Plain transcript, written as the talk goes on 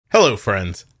Hello,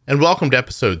 friends, and welcome to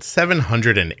episode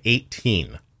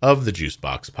 718 of the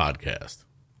Juicebox Podcast.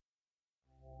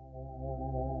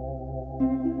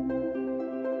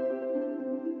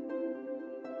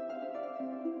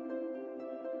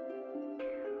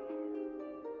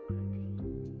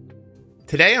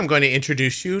 Today, I'm going to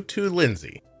introduce you to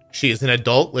Lindsey. She is an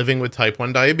adult living with type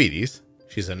 1 diabetes.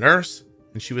 She's a nurse,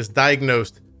 and she was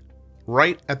diagnosed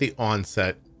right at the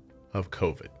onset of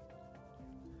COVID.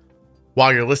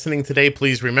 While you're listening today,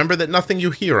 please remember that nothing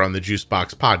you hear on the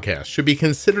Juicebox Podcast should be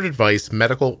considered advice,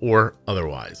 medical or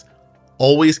otherwise.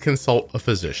 Always consult a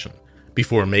physician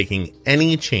before making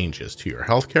any changes to your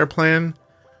healthcare plan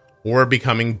or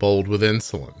becoming bold with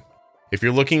insulin. If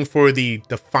you're looking for the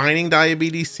Defining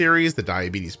Diabetes series, the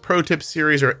Diabetes Pro Tips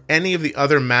series, or any of the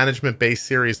other management-based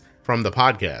series from the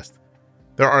podcast,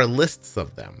 there are lists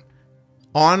of them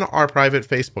on our private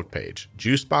Facebook page,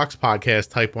 Juicebox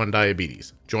Podcast Type 1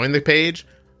 Diabetes. Join the page,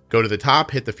 go to the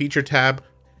top, hit the feature tab,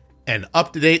 and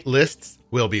up-to-date lists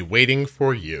will be waiting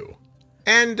for you.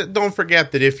 And don't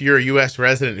forget that if you're a U.S.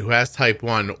 resident who has type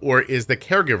 1 or is the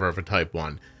caregiver of a type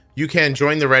 1, you can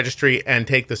join the registry and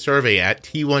take the survey at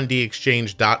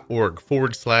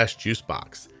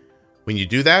t1dexchange.org/juicebox. When you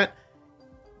do that,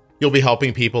 you'll be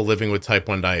helping people living with type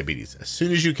 1 diabetes. As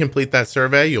soon as you complete that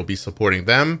survey, you'll be supporting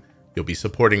them, you'll be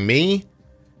supporting me,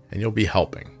 and you'll be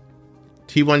helping.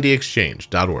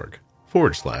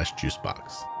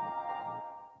 t1dexchange.org/juicebox.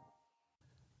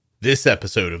 This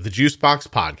episode of the Juicebox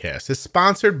Podcast is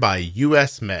sponsored by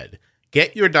US Med.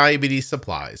 Get your diabetes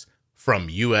supplies from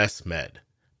US Med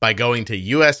by going to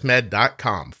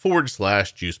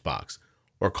usmed.com/juicebox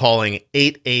or calling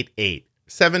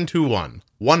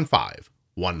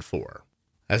 888-721-1514.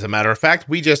 As a matter of fact,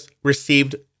 we just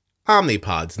received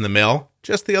Omnipods in the mail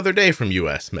just the other day from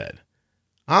US Med.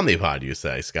 Omnipod, you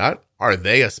say, Scott? Are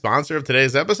they a sponsor of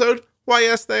today's episode? Why,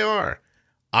 yes, they are.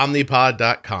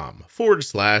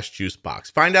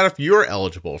 Omnipod.com/juicebox. Find out if you're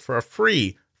eligible for a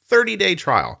free 30-day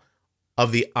trial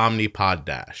of the Omnipod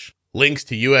DASH. Links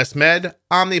to US Med,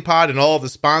 Omnipod, and all of the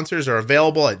sponsors are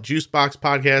available at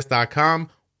juiceboxpodcast.com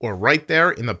or right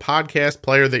there in the podcast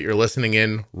player that you're listening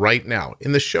in right now,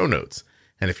 in the show notes.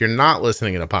 And if you're not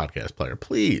listening in a podcast player,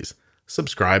 please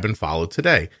subscribe and follow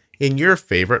today in your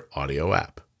favorite audio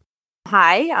app.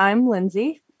 Hi, I'm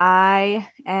Lindsey. I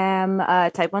am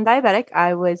a type 1 diabetic.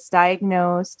 I was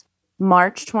diagnosed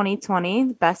March 2020,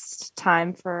 the best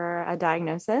time for a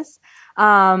diagnosis.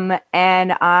 And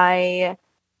I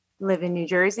live in New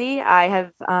Jersey. I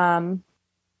have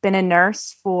been a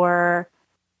nurse for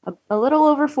a little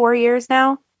over 4 years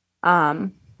now.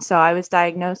 So I was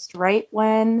diagnosed right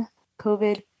when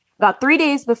COVID, about 3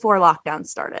 days before lockdown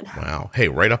started. Wow. Hey,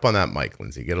 right up on that mic,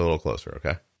 Lindsey. Get a little closer,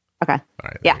 okay? Okay. All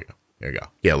right. There you go. There you go.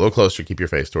 Yeah, a little closer. Keep your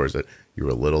face towards it. You were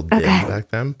a little dim back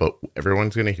then, but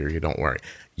everyone's going to hear you. Don't worry.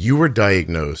 You were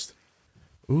diagnosed,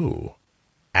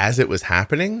 as it was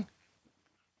happening?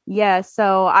 Yeah.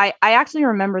 So I actually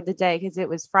remember the day because it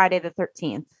was Friday the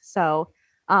 13th. So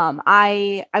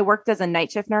I worked as a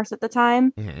night shift nurse at the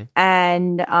time. Mm-hmm.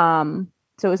 And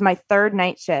so it was my third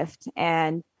night shift.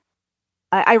 And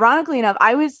ironically enough,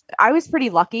 I was pretty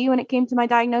lucky when it came to my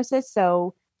diagnosis.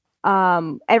 So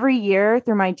every year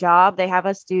through my job, they have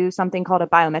us do something called a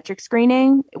biometric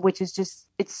screening, which is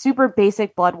it's super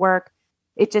basic blood work.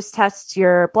 It just tests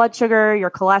your blood sugar,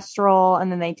 your cholesterol, and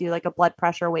then they do like a blood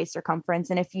pressure, waist circumference.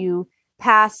 And if you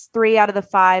pass 3 out of the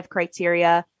 5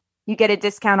 criteria, you get a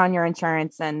discount on your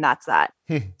insurance, and that's that.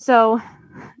 So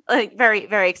like very,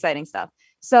 very exciting stuff.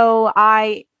 So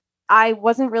I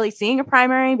wasn't really seeing a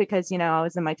primary because, I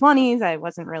was in my 20s. I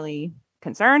wasn't really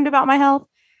concerned about my health.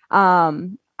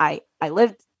 I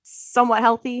lived somewhat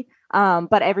healthy,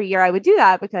 but every year I would do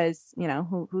that because,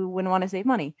 who wouldn't want to save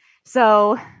money?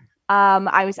 So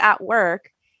I was at work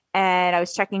and I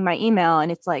was checking my email and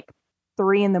it's like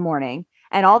 3 a.m.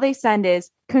 and all they send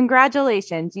is,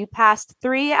 congratulations, you passed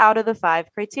 3 out of the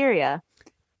 5 criteria.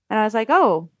 And I was like,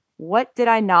 oh, what did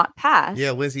I not pass?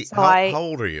 Yeah, Lindsey, so how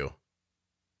old are you?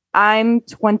 I'm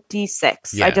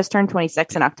 26. Yeah. I just turned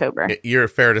 26 in October. You're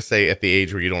fair to say at the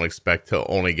age where you don't expect to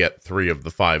only get 3 of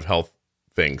the 5 health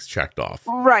things checked off.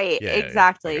 Right. Yeah,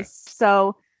 exactly. Yeah.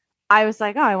 So I was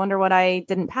like, oh, I wonder what I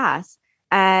didn't pass.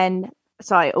 And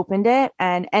so I opened it.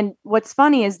 And what's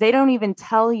funny is they don't even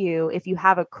tell you if you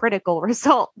have a critical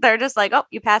result. They're just like, oh,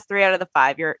 you passed 3 out of the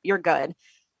 5. You're good.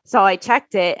 So I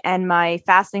checked it and my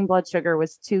fasting blood sugar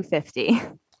was 250.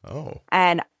 Oh.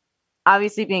 And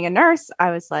obviously being a nurse,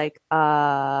 I was like,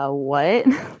 what?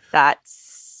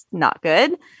 That's not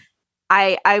good.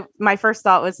 My first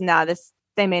thought was,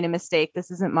 they made a mistake.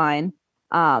 This isn't mine.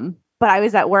 But I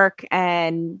was at work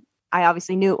and I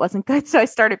obviously knew it wasn't good. So I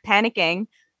started panicking.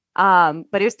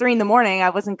 But it was 3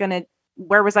 a.m.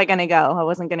 Where was I going to go? I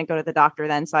wasn't going to go to the doctor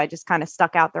then. So I just kind of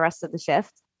stuck out the rest of the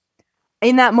shift.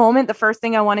 In that moment, the first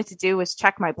thing I wanted to do was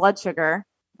check my blood sugar.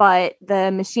 But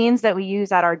the machines that we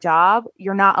use at our job,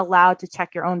 you're not allowed to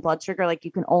check your own blood sugar. Like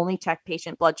you can only check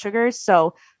patient blood sugars.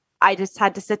 So I just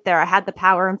had to sit there. I had the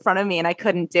power in front of me and I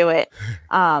couldn't do it.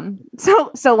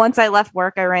 So once I left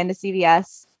work, I ran to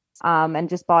CVS and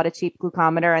just bought a cheap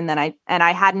glucometer. And then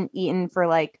I hadn't eaten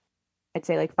for I'd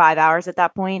say 5 hours at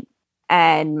that point.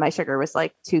 And my sugar was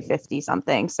 250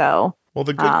 something. So, well,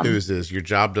 the good news is your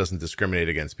job doesn't discriminate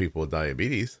against people with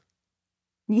diabetes.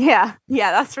 Yeah,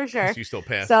 that's for sure. You still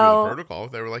passed through the protocol.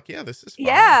 They were like, yeah, this is fine.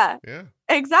 Yeah,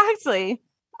 exactly.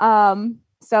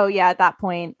 So yeah, at that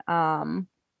point,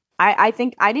 I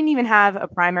think I didn't even have a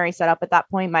primary set up at that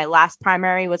point. My last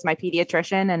primary was my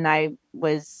pediatrician and I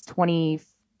was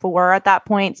 24 at that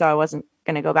point. So I wasn't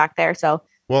going to go back there. So,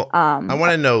 well, I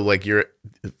want to know,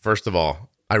 first of all,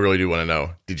 I really do want to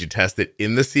know, did you test it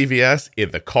in the CVS,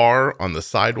 in the car, on the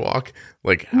sidewalk?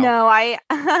 No,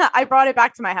 I brought it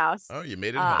back to my house. Oh, you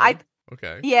made it home.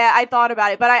 Okay. Yeah, I thought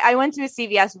about it, but I went to a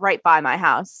CVS right by my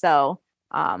house. So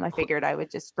I figured I would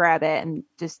just grab it and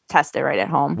just test it right at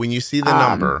home. When you see the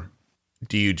number,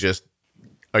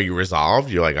 are you resolved?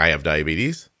 You're like, I have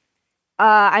diabetes?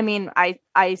 I mean,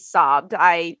 I sobbed.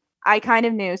 I kind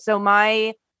of knew. So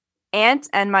my aunt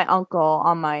and my uncle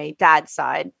on my dad's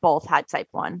side both had type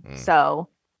 1. So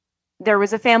there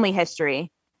was a family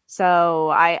history. So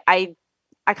I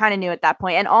kind of knew at that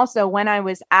point. And also when I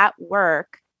was at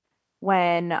work,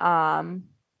 after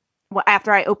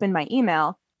I opened my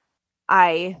email,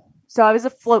 I was a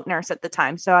float nurse at the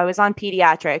time. So I was on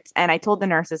pediatrics and I told the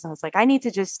nurses, I was like, I need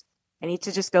to just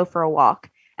go for a walk.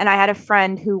 And I had a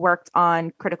friend who worked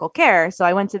on critical care. So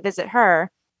I went to visit her.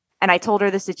 And I told her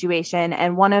the situation,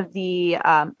 and one of the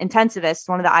intensivists,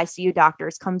 one of the ICU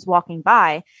doctors, comes walking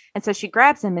by. And so she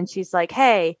grabs him and she's like,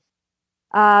 hey,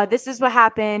 this is what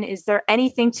happened. Is there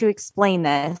anything to explain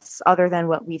this other than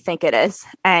what we think it is?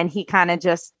 And he kind of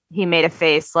he made a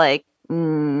face like,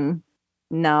 no.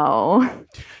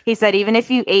 He said, even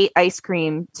if you ate ice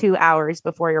cream 2 hours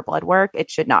before your blood work, it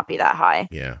should not be that high.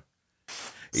 Yeah.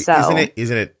 So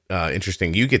isn't it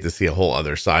interesting? You get to see a whole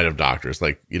other side of doctors.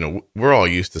 We're all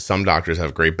used to, some doctors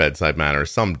have great bedside manner,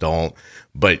 some don't,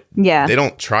 but they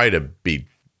don't try to be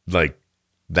like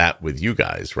that with you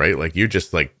guys, right? You're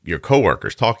just like your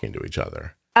coworkers talking to each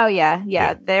other. Oh yeah.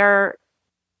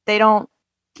 They don't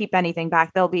keep anything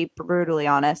back. They'll be brutally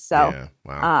honest. So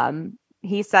wow.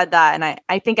 He said that, and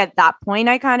I think at that point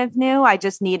I kind of knew. I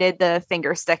just needed the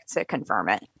finger stick to confirm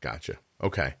it. Gotcha.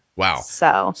 Okay. Wow.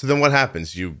 So then what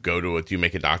happens? You go do you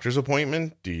make a doctor's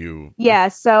appointment? Yeah.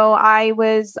 So I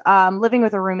was living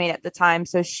with a roommate at the time.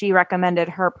 So she recommended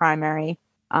her primary.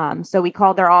 So we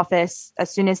called their office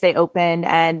as soon as they opened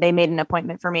and they made an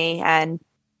appointment for me. And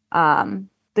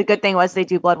the good thing was they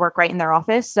do blood work right in their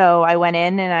office. So I went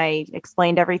in and I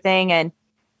explained everything. And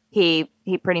he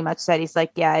pretty much said, he's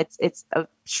like, yeah, it's a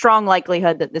strong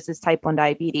likelihood that this is type 1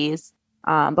 diabetes.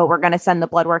 But we're going to send the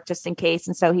blood work just in case.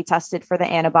 And so he tested for the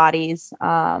antibodies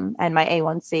and my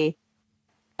A1C.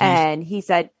 And he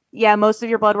said, yeah, most of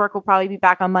your blood work will probably be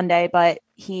back on Monday. But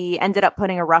he ended up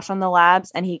putting a rush on the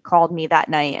labs. And he called me that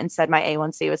night and said my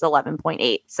A1C was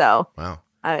 11.8. So wow.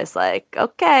 I was like,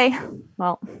 okay,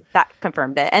 well, that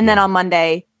confirmed it. And then on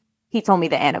Monday, he told me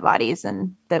the antibodies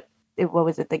and what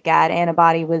was it? The GAD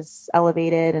antibody was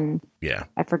elevated, and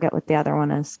I forget what the other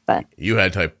one is, but you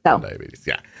had type 1 diabetes.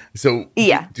 Yeah. So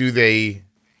do they,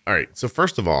 all right. So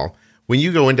first of all, when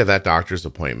you go into that doctor's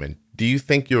appointment, do you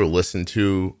think you're listened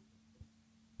to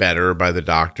better by the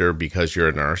doctor because you're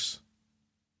a nurse?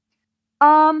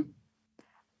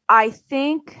 I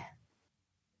think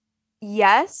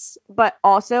yes, but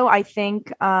also I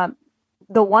think,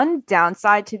 the one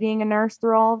downside to being a nurse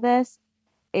through all of this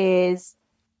is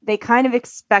they kind of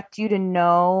expect you to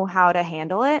know how to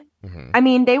handle it. Mm-hmm. I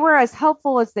mean, they were as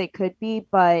helpful as they could be,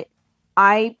 but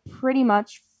I pretty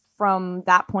much from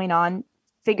that point on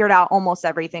figured out almost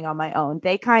everything on my own.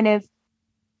 They kind of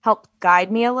helped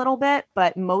guide me a little bit,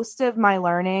 but most of my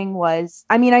learning was,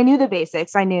 I mean, I knew the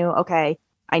basics. I knew, okay,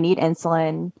 I need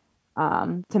insulin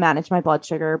to manage my blood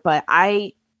sugar, but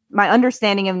my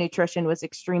understanding of nutrition was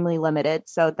extremely limited.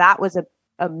 So that was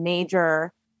a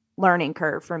major learning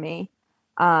curve for me.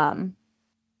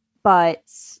 But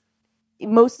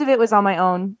most of it was on my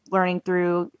own, learning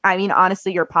through, I mean,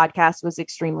 honestly, your podcast was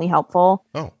extremely helpful.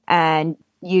 Oh. And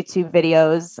YouTube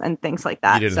videos and things like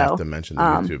that. You didn't have to mention the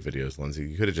YouTube videos, Lindsey.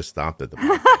 You could have just stopped at the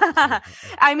podcast.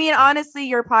 I mean, honestly,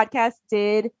 your podcast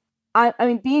did. I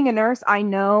mean, being a nurse, I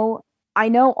know I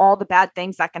know all the bad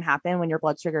things that can happen when your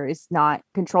blood sugar is not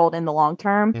controlled in the long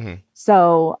term. Mm-hmm.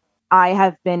 So I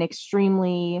have been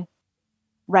extremely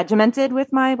regimented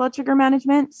with my blood sugar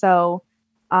management. So,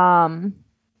 yeah,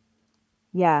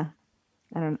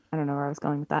 I don't know where I was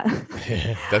going with that.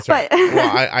 That's right.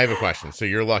 Well, I have a question. So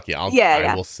you're lucky.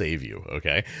 I will save you.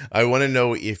 Okay. I want to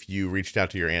know if you reached out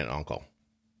to your aunt and uncle.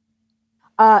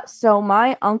 So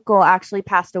my uncle actually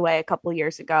passed away a couple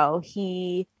years ago.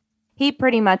 He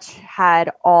pretty much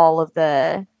had all of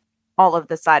the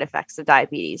side effects of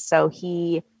diabetes. So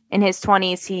he, in his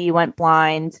 20s, he went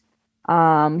blind.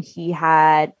 He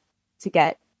had to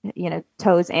get,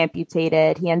 toes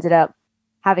amputated. He ended up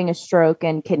having a stroke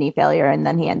and kidney failure, and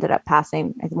then he ended up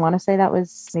passing. I want to say that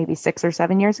was maybe 6 or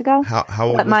 7 years ago. How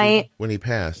old was he when he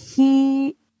passed?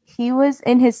 He was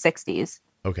in his 60s.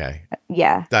 Okay.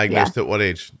 Yeah. Diagnosed at what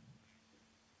age?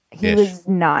 He was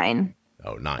 9.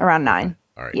 Oh, 9. Around 9. Okay.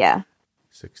 All right. Yeah.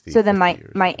 60. So then my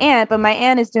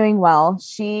aunt is doing well.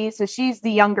 She's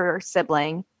the younger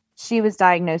sibling. She was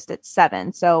diagnosed at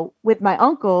 7. So with my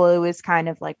uncle, it was kind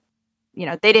of like,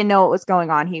 they didn't know what was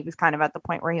going on. He was kind of at the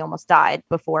point where he almost died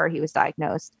before he was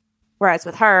diagnosed. Whereas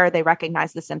with her, they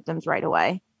recognized the symptoms right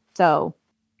away. So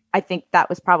I think that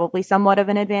was probably somewhat of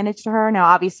an advantage to her. Now,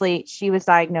 obviously, she was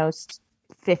diagnosed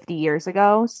 50 years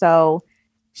ago. So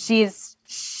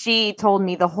she told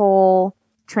me the whole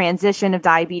transition of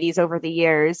diabetes over the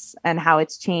years and how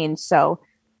it's changed. So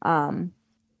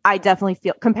I definitely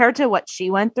feel, compared to what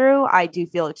she went through, I do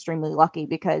feel extremely lucky,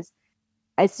 because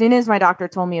as soon as my doctor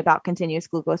told me about continuous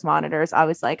glucose monitors, I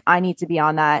was like, I need to be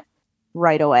on that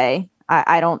right away.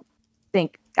 I don't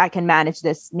think I can manage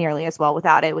this nearly as well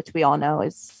without it, which we all know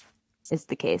is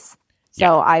the case.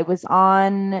 So I was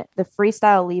on the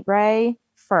Freestyle Libre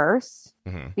first,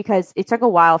 because it took a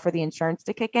while for the insurance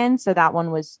to kick in. So that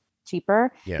one was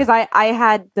cheaper, because I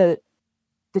had the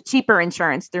cheaper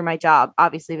insurance through my job,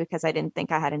 obviously, because I didn't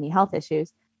think I had any health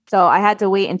issues. So I had to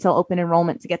wait until open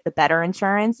enrollment to get the better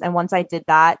insurance. And once I did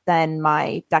that, then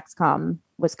my Dexcom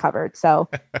was covered. So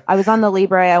I was on the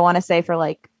Libre, I want to say, for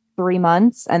like 3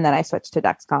 months. And then I switched to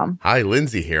Dexcom. Hi,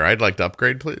 Lindsey here. I'd like to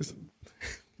upgrade, please.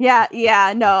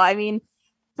 Yeah. No, I mean,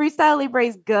 Freestyle Libre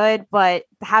is good, but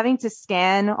having to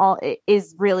scan all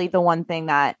is really the one thing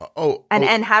that.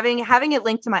 And having it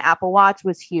linked to my Apple Watch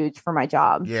was huge for my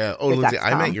job. Yeah. Oh, Lindsey,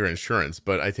 I meant your insurance,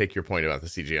 but I take your point about the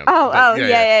CGM.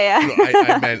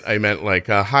 Yeah. I meant like,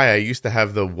 hi, I used to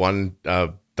have the one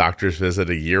doctor's visit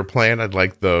a year plan. I'd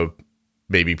like the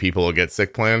maybe people will get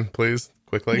sick plan, please,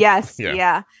 quickly. Yes.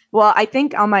 Yeah. Well, I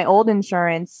think on my old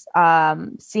insurance,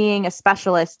 seeing a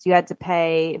specialist, you had to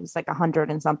pay, it was like $100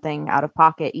 and something out of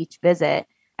pocket each visit.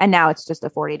 And now it's just a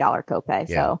 $40 copay.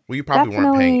 Yeah. So well, you probably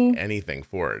weren't paying anything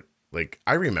for it. Like,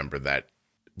 I remember that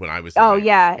when I was in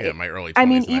my early 20s, I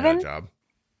mean, even, I had a job.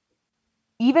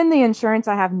 Even the insurance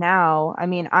I have now, I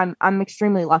mean, I'm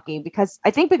extremely lucky, because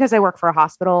I work for a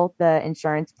hospital, the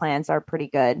insurance plans are pretty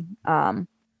good.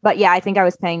 But yeah, I think I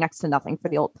was paying next to nothing for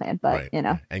the old plan, but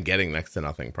and getting next to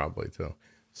nothing probably too.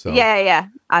 So yeah,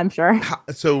 I'm sure.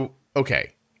 So,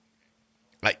 okay.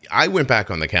 I went back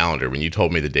on the calendar when you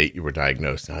told me the date you were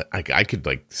diagnosed. I could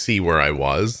like see where I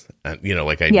was, and knew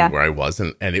where I was.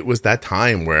 And it was that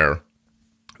time where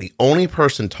the only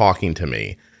person talking to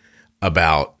me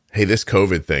about, hey, this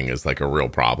COVID thing is like a real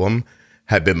problem,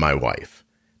 had been my wife.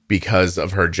 Because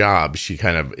of her job, she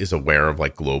kind of is aware of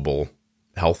like global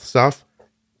health stuff.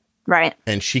 Right.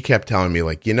 And she kept telling me,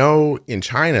 like, in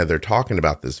China, they're talking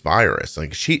about this virus.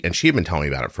 Like she had been telling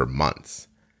me about it for months.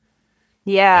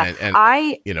 Yeah.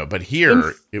 And but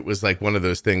here it was like one of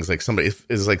those things, like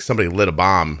somebody lit a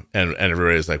bomb and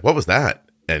everybody was like, what was that?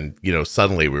 And,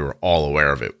 suddenly we were all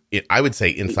aware of it. I would say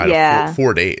inside of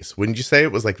 4 days. Wouldn't you say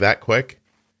it was like that quick?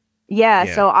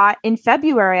 Yeah. So in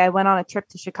February, I went on a trip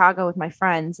to Chicago with my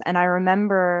friends, and I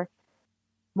remember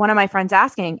one of my friends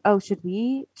asking, "Oh, should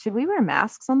we wear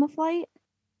masks on the flight?"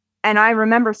 And I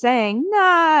remember saying,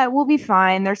 "Nah, we'll be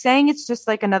fine. They're saying it's just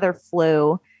like another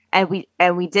flu." And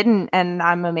we didn't, and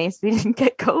I'm amazed we didn't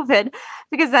get COVID,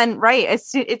 because then,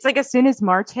 it's like as soon as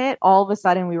March hit, all of a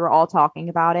sudden we were all talking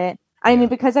about it. I mean,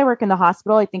 because I work in the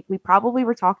hospital, I think we probably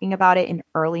were talking about it in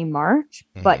early March,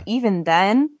 but even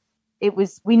then,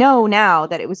 we know now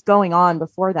that it was going on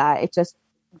before that. It just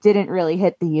didn't really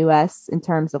hit the US in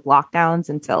terms of lockdowns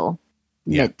until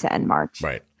mid to end March.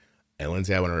 Right. And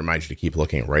Lindsey, I want to remind you to keep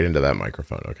looking right into that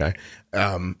microphone. Okay.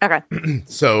 Okay.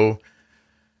 So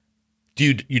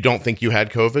you don't think you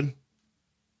had COVID?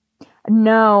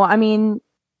 No, I mean,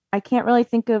 I can't really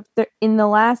think of in the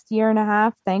last year and a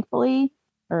half, thankfully,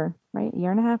 or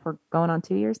year and a half, we're going on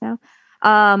 2 years now.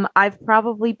 I've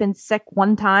probably been sick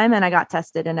one time and I got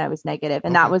tested and I was negative.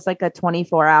 And that was like a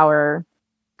 24-hour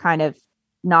kind of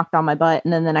knocked on my butt.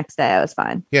 And then the next day I was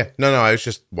fine. Yeah. No, I was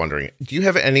just wondering, do you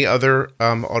have any other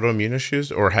autoimmune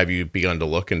issues, or have you begun to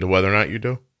look into whether or not you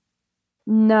do?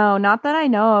 No, not that I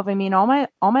know of. I mean, all my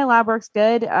lab work's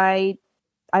good. I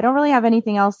don't really have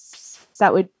anything else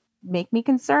that would make me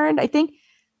concerned. I think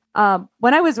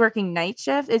when I was working night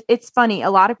shift, it's funny.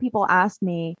 A lot of people ask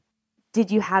me, did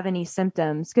you have any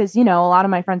symptoms? Because, a lot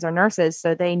of my friends are nurses,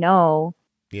 so they know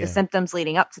the symptoms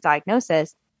leading up to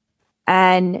diagnosis.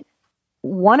 And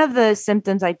one of the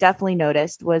symptoms I definitely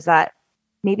noticed was that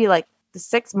maybe like the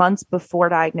 6 months before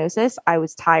diagnosis, I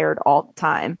was tired all the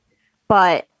time.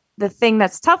 But the thing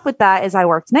that's tough with that is I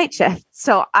worked night shift.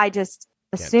 So I just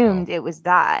assumed it was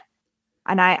that.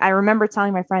 And I remember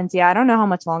telling my friends, I don't know how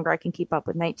much longer I can keep up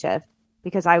with night shift,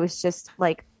 because I was just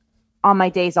like, on my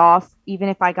days off, even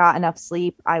if I got enough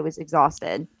sleep, I was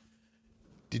exhausted.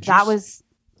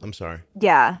 I'm sorry.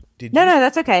 Yeah. No,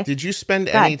 that's okay. Did you spend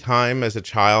any time as a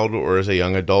child or as a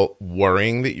young adult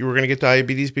worrying that you were going to get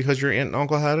diabetes because your aunt and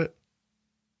uncle had it?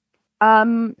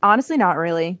 Honestly, not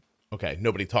really. Okay.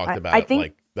 Nobody talked about it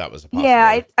like that was a possibility.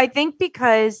 Yeah, I think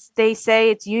because they say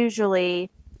it's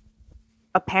usually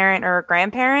a parent or a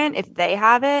grandparent. If they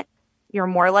have it, you're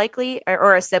more likely,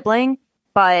 or a sibling,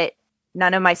 but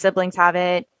none of my siblings have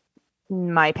it.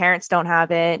 My parents don't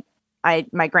have it.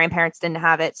 My grandparents didn't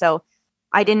have it. So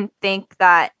I didn't think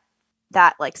that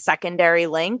like secondary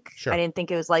link, I didn't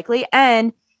think it was likely.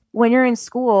 And when you're in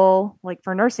school, like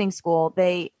for nursing school,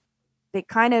 they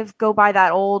kind of go by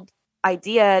that old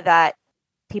idea that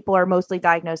people are mostly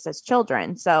diagnosed as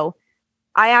children. So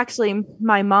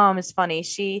my mom is funny.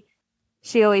 She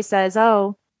always says,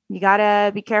 oh, you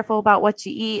gotta be careful about what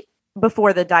you eat.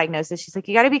 Before the diagnosis, she's like,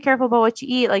 you got to be careful about what you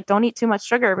eat. Like, don't eat too much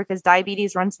sugar because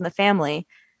diabetes runs in the family.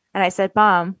 And I said,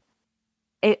 Mom,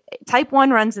 type 1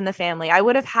 runs in the family. I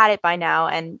would have had it by now.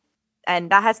 And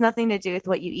that has nothing to do with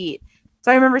what you eat.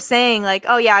 So I remember saying like,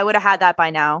 oh yeah, I would have had that by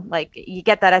now. Like, you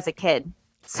get that as a kid.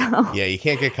 So yeah, you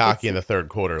can't get cocky in the third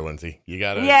quarter, Lindsey. You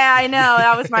got to. Yeah, I know.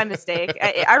 That was my mistake.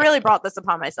 I really brought this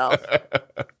upon myself.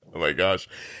 Oh my gosh.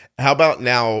 How about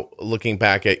now, looking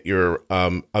back at your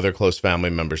other close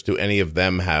family members, do any of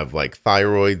them have like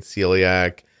thyroid,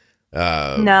 celiac,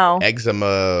 no,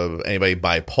 eczema, anybody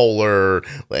bipolar,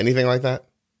 anything like that?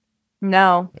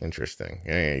 No. Interesting.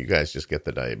 Yeah, you guys just get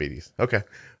the diabetes. Okay.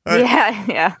 Right.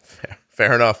 Yeah.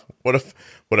 Fair enough. What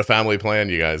a family plan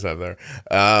you guys have there.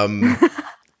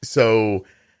 So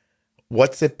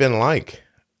what's it been like?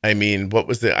 I mean,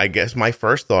 I guess my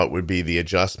first thought would be the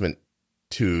adjustment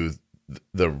to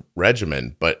the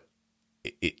regimen, but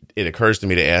it occurs to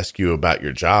me to ask you about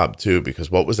your job too,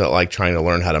 because what was it like trying to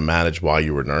learn how to manage while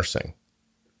you were nursing?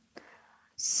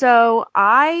 So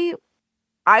I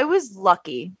was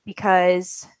lucky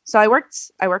because I worked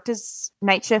as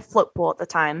night shift float pool at the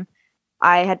time.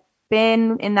 I had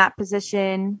been in that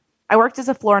position. I worked as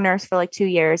a floor nurse for like 2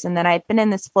 years, and then I had been in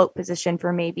this float position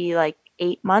for maybe like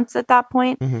 8 months at that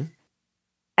point. Mm-hmm.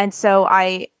 And so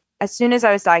as soon as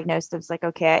I was diagnosed, I was like,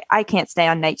 okay, I can't stay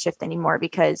on night shift anymore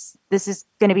because this is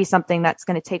going to be something that's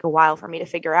going to take a while for me to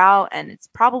figure out. And it's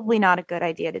probably not a good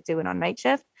idea to do it on night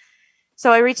shift.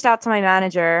 So I reached out to my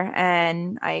manager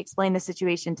and I explained the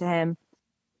situation to him.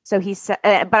 So he said,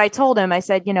 but I told him, I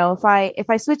said, if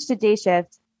I switch to day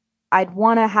shift, I'd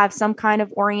want to have some kind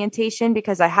of orientation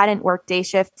because I hadn't worked day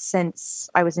shift since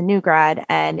I was a new grad,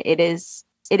 and it is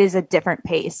a different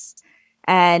pace.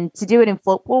 And to do it in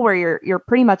float pool where you're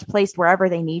pretty much placed wherever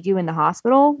they need you in the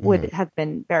hospital would have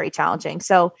been very challenging.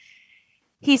 So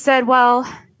he said, well,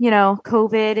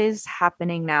 COVID is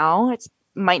happening now. It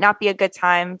might not be a good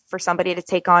time for somebody to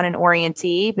take on an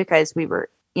orientee because we were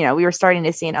starting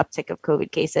to see an uptick of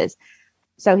COVID cases.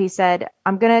 So he said,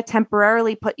 I'm going to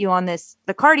temporarily put you on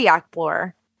the cardiac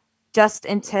floor just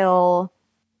until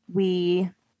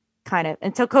COVID kind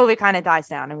of dies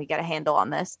down and we get a handle on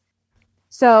this.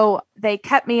 So they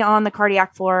kept me on the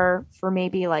cardiac floor for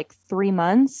maybe like 3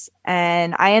 months.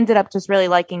 And I ended up just really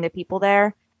liking the people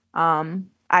there.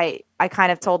 I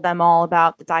kind of told them all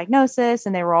about the diagnosis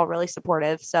and they were all really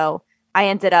supportive. So I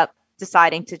ended up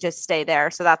deciding to just stay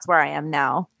there. So that's where I am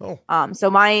now. Oh. So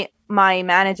my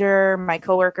manager, my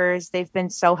coworkers, they've been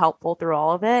so helpful through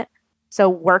all of it. So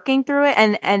working through it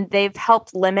and they've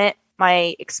helped limit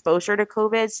my exposure to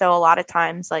COVID. So a lot of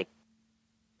times like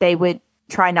they would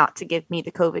try not to give me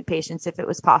the COVID patients if it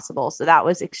was possible. So that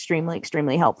was extremely,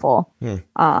 extremely helpful.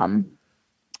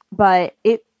 But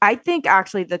I think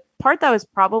actually the part that was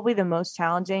probably the most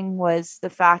challenging was the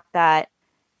fact that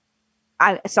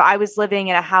I was living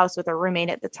in a house with a roommate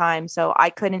at the time. So I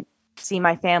couldn't see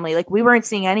my family. Like we weren't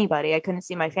seeing anybody. I couldn't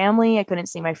see my family. I couldn't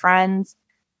see my friends.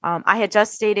 I had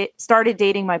just started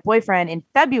dating my boyfriend in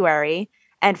February.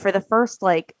 And for the first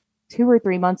like 2 or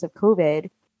 3 months of COVID,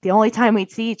 the only time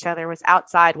we'd see each other was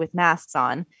outside with masks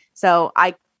on. So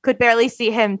I could barely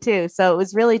see him too. So it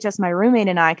was really just my roommate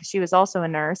and I, because she was also a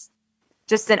nurse,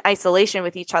 just in isolation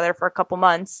with each other for a couple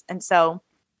months. And so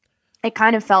it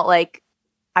kind of felt like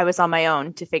I was on my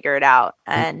own to figure it out.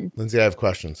 And Lindsey, I have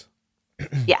questions.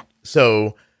 Yeah.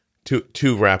 So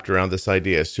two wrapped around this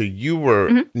idea. So you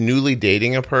were newly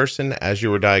dating a person as you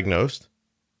were diagnosed?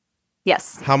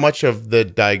 Yes. How much of the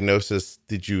diagnosis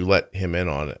did you let him in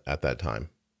on at that time?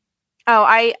 Oh,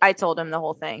 I told him the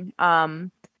whole thing.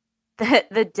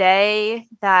 The day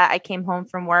that I came home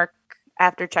from work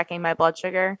after checking my blood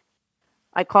sugar,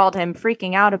 I called him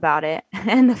freaking out about it.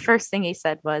 And the first thing he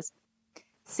said was,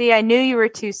 "See, I knew you were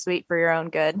too sweet for your own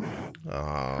good." Oh.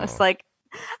 I was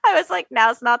like,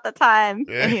 now's not the time.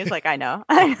 And he was like, I know.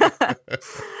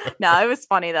 No, it was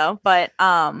funny though. But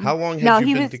how long had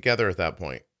you been together at that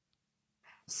point?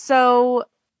 So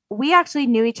we actually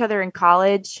knew each other in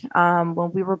college.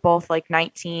 When we were both like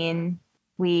 19,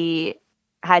 we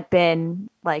had been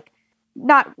like,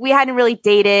 we hadn't really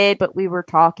dated, but we were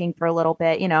talking for a little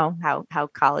bit, you know, how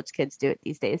college kids do it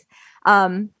these days.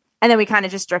 And then we kind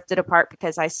of just drifted apart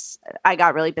because I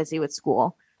got really busy with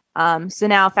school. So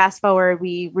now fast forward,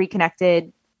 we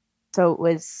reconnected. So it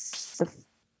was the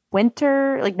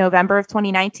winter, like November of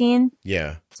 2019.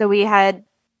 Yeah. So we had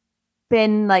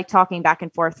been like talking back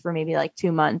and forth for maybe like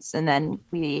 2 months, and then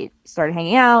we started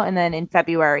hanging out. And then in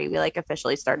February, we like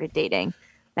officially started dating.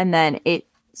 And then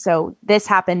so this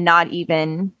happened not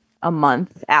even a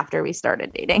month after we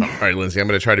started dating. All right, Lindsey, I'm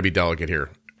going to try to be delicate here.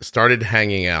 Started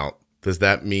hanging out. Does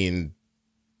that mean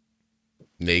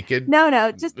naked?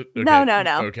 No, just okay.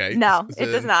 no. Okay. No, so it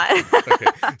does not. Okay.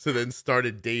 So then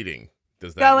started dating.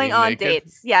 Does that going mean on naked?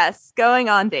 dates? Yes, going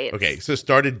on dates. Okay, so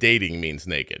started dating means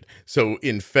naked. So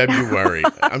in February,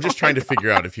 I'm just trying to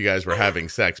figure out if you guys were having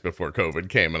sex before COVID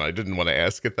came, and I didn't want to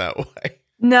ask it that way.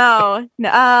 No.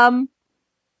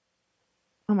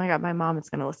 Oh my God, my mom is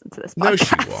going to listen to this podcast. No,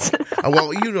 she won't.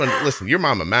 Well, you don't listen. Your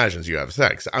mom imagines you have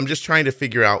sex. I'm just trying to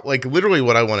figure out, like, literally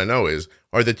what I want to know is,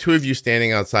 are the two of you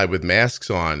standing outside with masks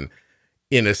on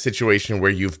in a situation where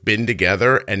you've been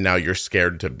together and now you're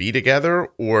scared to be together,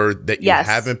 or that you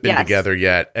haven't been together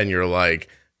yet and you're like,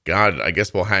 God, I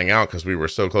guess we'll hang out because we were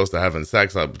so close to having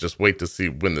sex. I'll just wait to see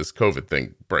when this COVID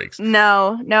thing breaks.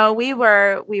 No, we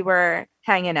were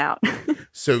hanging out.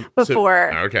 So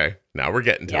before. Okay, now we're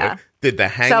getting to it. Did the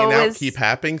hanging out keep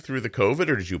happening through the COVID,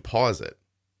 or did you pause it?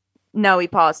 No, we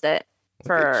paused it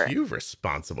for you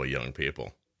responsible young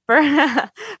people.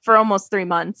 For almost 3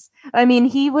 months. I mean,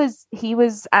 he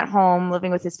was at home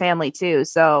living with his family too.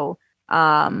 So,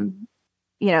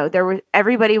 you know,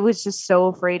 everybody was just so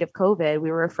afraid of COVID.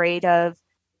 We were afraid of,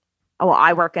 oh,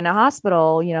 I work in a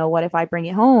hospital. You know, what if I bring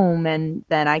it home and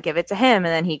then I give it to him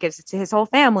and then he gives it to his whole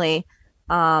family?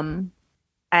 And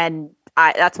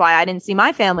that's why I didn't see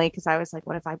my family, because I was like,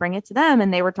 what if I bring it to them?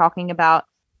 And they were talking about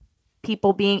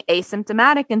people being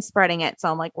asymptomatic and spreading it.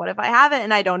 So I'm like, what if I have it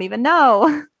and I don't even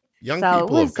know? Young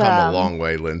people have come a long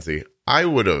way, Lindsey. I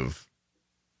would have,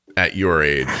 at your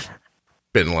age,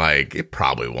 been like, it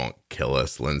probably won't kill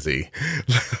us, Lindsey.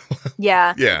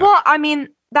 Yeah. Well, I mean,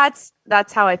 that's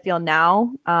how I feel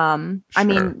now. Sure. I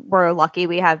mean, we're lucky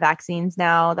we have vaccines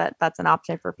now. That's an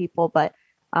option for people, but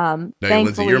no,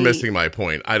 Lindsey, you're missing my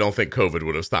point. I don't think COVID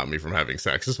would have stopped me from having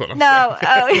sex, is what I'm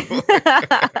saying.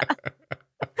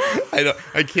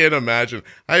 I can't imagine.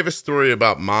 I have a story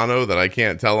about mono that I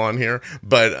can't tell on here,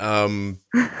 but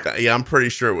yeah, I'm pretty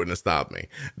sure it wouldn't have stopped me.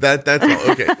 That's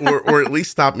all. Okay, or at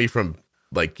least stop me from,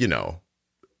 like, you know,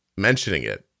 mentioning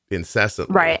it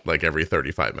incessantly, right? Like every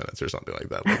 35 minutes or something like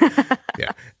that. Like,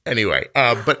 yeah. Anyway,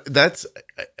 but that's.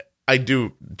 I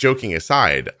do, joking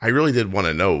aside, I really did want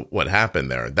to know what happened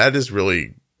there. That is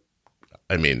really,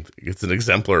 I mean, it's an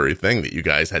exemplary thing that you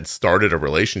guys had started a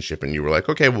relationship and you were like,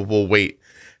 okay, well, we'll wait.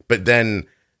 But then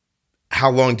how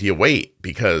long do you wait?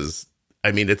 Because,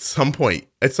 I mean, at some point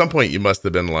you must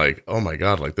have been like, oh my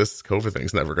God, like this COVID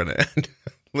thing's never going to end.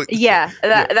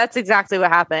 That's exactly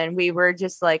what happened. We were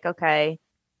just like, okay,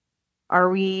 are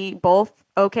we both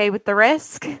okay with the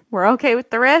risk? We're okay with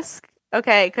the risk.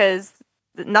 Okay. Cause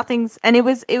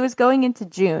it was going into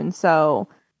June. So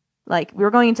like we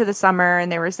were going into the summer and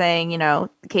they were saying, you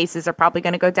know, the cases are probably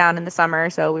going to go down in the summer.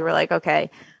 So we were like, okay,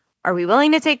 are we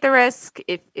willing to take the risk?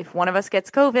 If one of us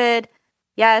gets COVID,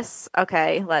 yes.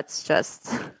 Okay. Let's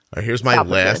just. Here's my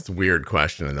last weird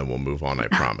question and then we'll move on. I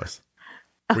promise.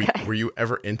 Were you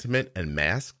ever intimate and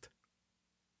masked?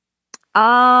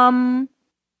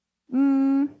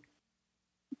 Mm,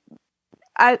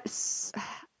 that's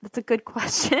a good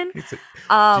question. Do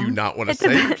you not want to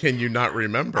say it? Can you not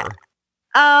remember?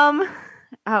 Oh,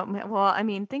 well, I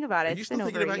mean, think about it. Are you it's still been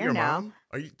thinking over about a year your now.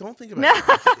 mom? Don't think about it.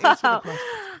 Just answer the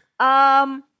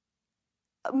question.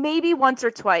 Maybe once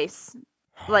or twice.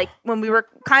 Like when we were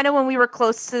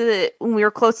close to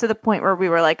the point where we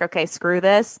were like, okay, screw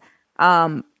this.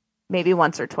 Maybe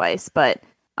once or twice, but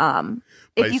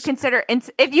if you consider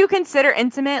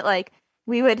intimate, like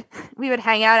we would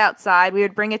hang out outside. We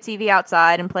would bring a TV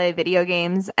outside and play video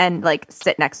games and like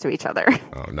sit next to each other.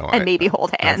 Oh no, and maybe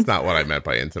hold hands. That's not what I meant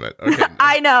by intimate. Okay,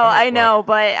 I know,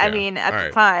 but yeah. I mean, at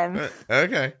the time.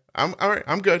 Okay, I'm all right.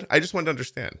 I'm good. I just wanted to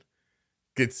understand.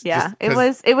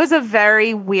 It was a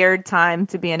very weird time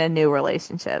to be in a new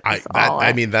relationship.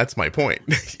 I mean, that's my point.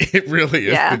 It really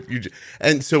is. Yeah.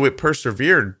 And so it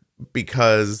persevered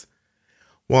because,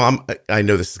 well, I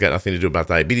know this has got nothing to do about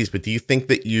diabetes, but do you think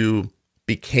that you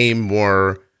became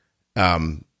more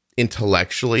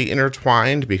intellectually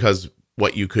intertwined because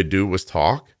what you could do was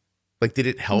talk? Like, did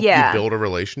it help you build a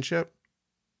relationship?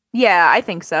 Yeah, I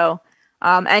think so.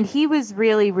 And he was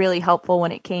really, really helpful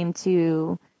when it came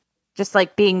to just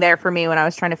like being there for me when I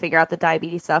was trying to figure out the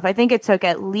diabetes stuff. I think it took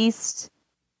at least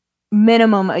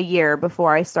minimum a year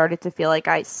before I started to feel like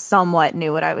I somewhat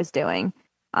knew what I was doing.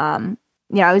 I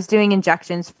was doing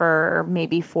injections for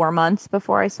maybe 4 months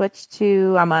before I switched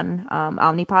to, I'm on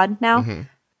Omnipod now.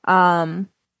 Mm-hmm.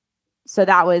 So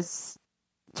that was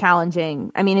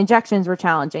challenging. I mean, injections were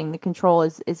challenging. The control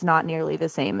is not nearly the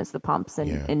same as the pumps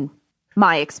in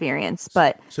my experience.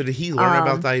 But so did he learn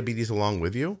about diabetes along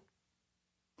with you?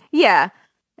 Yeah.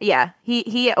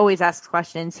 He always asks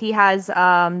questions. He has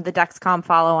the Dexcom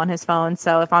follow on his phone.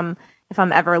 So if I'm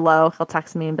ever low, he'll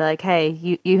text me and be like,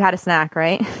 "Hey, you had a snack,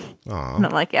 right?" Aww. And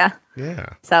I'm like, "Yeah."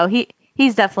 Yeah. So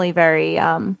he's definitely very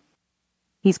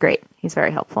he's great. He's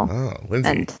very helpful. Oh,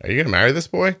 Lindsey, are you gonna marry this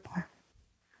boy?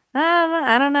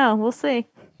 I don't know. We'll see.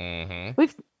 Mm-hmm.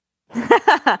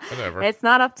 Whatever. It's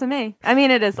not up to me. I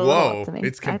mean, it is a little up to me.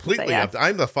 It's completely up to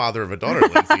I'm the father of a daughter,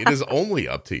 Lindsey. It is only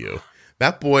up to you.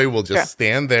 That boy will just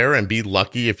stand there and be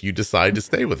lucky if you decide to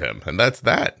stay with him. And that's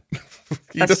that.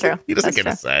 He doesn't get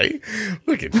a say.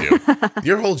 Look at you.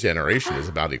 Your whole generation is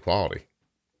about equality.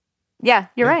 Yeah,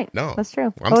 you're right. No, that's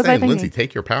true. I'm saying, Lindsey,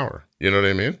 take your power. You know what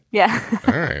I mean? Yeah.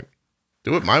 All right.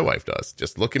 Do what my wife does.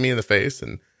 Just look at me in the face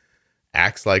and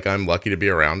acts like I'm lucky to be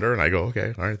around her. And I go,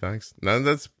 okay, all right, thanks. No,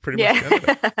 that's pretty much the end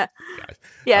of it.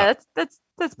 Yeah, that's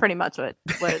pretty much what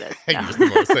it is. You just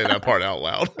didn't want to say that part out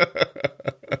loud.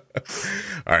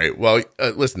 All right. Well,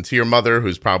 listen, to your mother,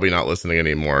 who's probably not listening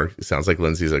anymore. It sounds like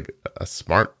Lindsey's a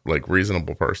smart, like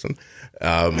reasonable person.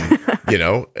 And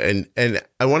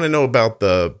I want to know about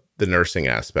the nursing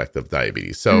aspect of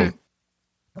diabetes. So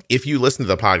if you listen to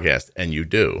the podcast, and you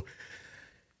do,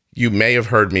 you may have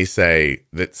heard me say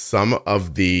that some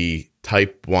of the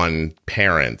type 1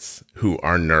 parents who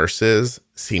are nurses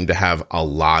seem to have a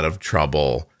lot of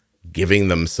trouble giving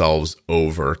themselves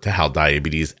over to how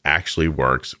diabetes actually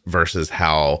works versus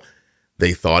how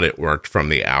they thought it worked from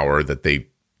the hour that they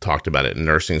talked about it in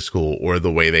nursing school or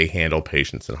the way they handle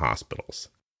patients in hospitals.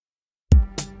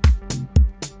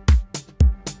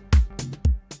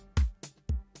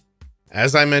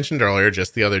 As I mentioned earlier,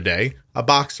 just the other day, a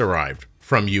box arrived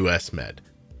from US Med.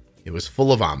 It was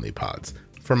full of Omnipods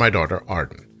for my daughter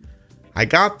Arden. I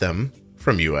got them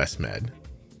from US Med.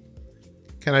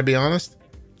 Can I be honest?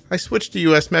 I switched to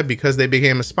US Med because they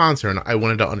became a sponsor and I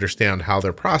wanted to understand how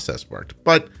their process worked.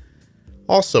 But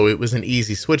also it was an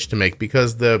easy switch to make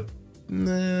because the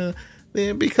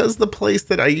place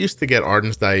that I used to get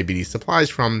Arden's diabetes supplies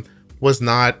from was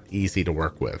not easy to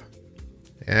work with.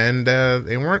 And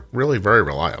they weren't really very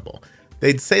reliable.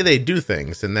 They'd say they'd do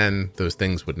things and then those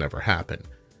things would never happen.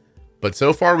 But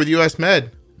so far with US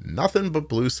Med, nothing but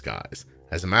blue skies.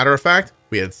 As a matter of fact,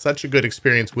 we had such a good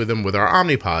experience with them with our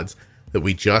Omnipods that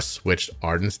we just switched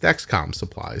Arden's Dexcom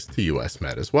supplies to US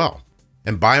Med as well.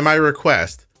 And by my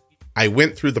request, I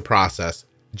went through the process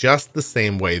just the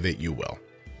same way that you will.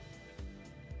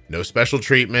 No special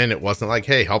treatment. It wasn't like,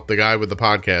 hey, help the guy with the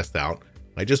podcast out.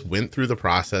 I just went through the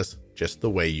process just the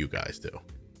way you guys do.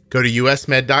 Go to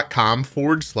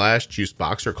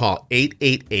usmed.com/juicebox or call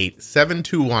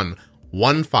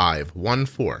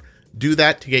 888-721-1514. Do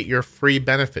that to get your free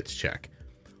benefits check.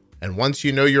 And once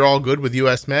you know you're all good with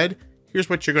US Med, here's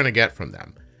what you're going to get from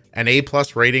them. An A+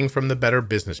 rating from the Better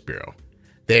Business Bureau.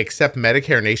 They accept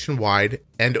Medicare nationwide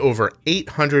and over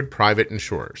 800 private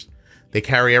insurers. They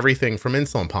carry everything from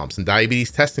insulin pumps and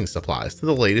diabetes testing supplies to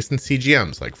the latest in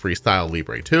CGMs like Freestyle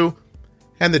Libre 2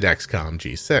 and the Dexcom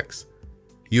G6.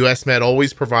 US Med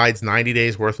always provides 90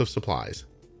 days worth of supplies.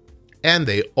 and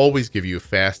they always give you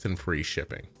fast and free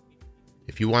shipping.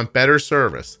 If you want better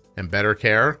service and better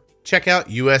care, check out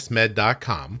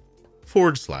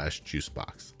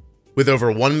usmed.com/juicebox. With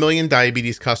over 1 million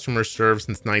diabetes customers served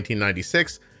since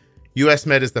 1996, US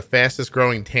Med is the fastest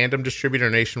growing tandem distributor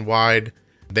nationwide.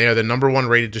 They are the number one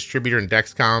rated distributor in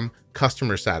Dexcom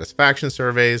customer satisfaction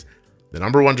surveys, the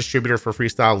number one distributor for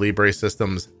Freestyle Libre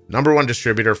systems, number one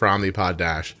distributor for Omnipod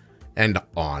DASH, and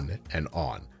on and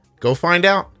on. Go find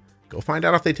out. Go find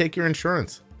out if they take your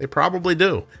insurance. They probably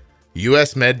do.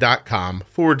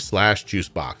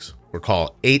 usmed.com/juicebox or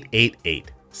call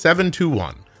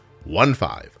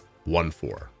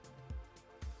 888-721-1514.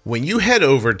 When you head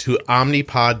over to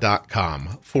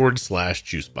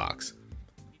omnipod.com/juicebox,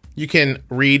 you can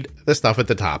read the stuff at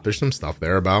the top. There's some stuff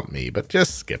there about me, but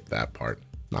just skip that part.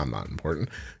 Not important.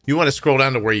 You want to scroll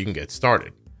down to where you can get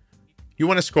started. You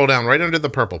want to scroll down right under the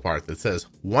purple part that says,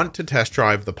 want to test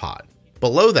drive the pod.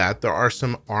 Below that, there are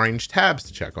some orange tabs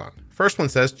to check on. First one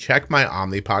says, check my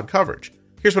Omnipod coverage.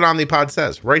 Here's what Omnipod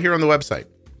says right here on the website.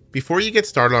 Before you get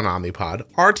started on Omnipod,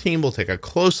 our team will take a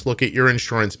close look at your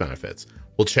insurance benefits.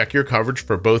 We'll check your coverage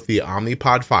for both the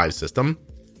Omnipod 5 system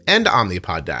and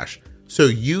Omnipod DASH, so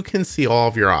you can see all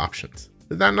of your options.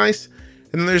 Isn't that nice?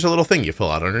 And then there's a little thing you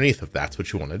fill out underneath if that's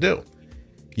what you want to do.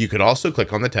 You could also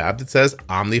click on the tab that says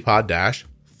Omnipod DASH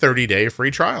 30-day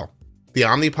free trial. The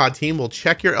Omnipod team will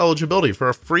check your eligibility for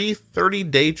a free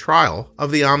 30-day trial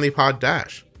of the Omnipod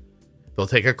DASH. They'll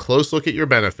take a close look at your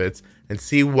benefits and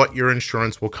see what your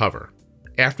insurance will cover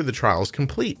after the trial is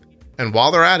complete. And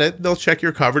while they're at it, they'll check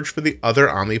your coverage for the other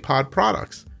Omnipod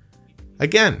products.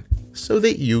 Again, so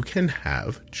that you can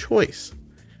have choice.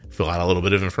 Fill out a little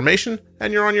bit of information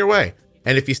and you're on your way.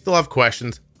 And if you still have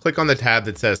questions, click on the tab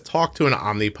that says Talk to an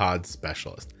Omnipod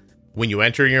Specialist. When you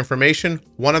enter your information,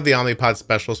 one of the Omnipod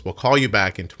specialists will call you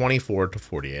back in 24 to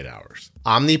 48 hours.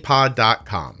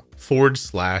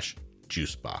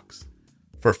 Omnipod.com/juicebox.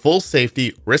 For full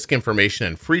safety, risk information,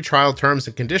 and free trial terms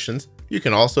and conditions, you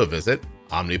can also visit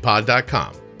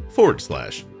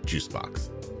Omnipod.com/juicebox.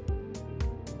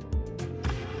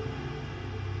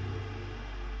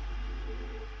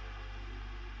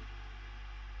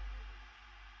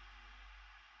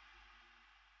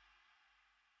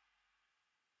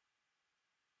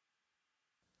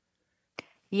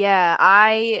 Yeah,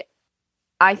 I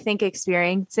think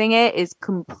experiencing it is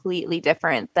completely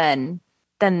different than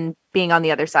being on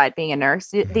the other side, being a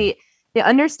nurse. The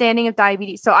understanding of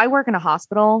diabetes. So I work in a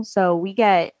hospital, so we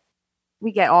get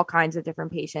all kinds of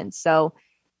different patients. So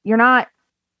we're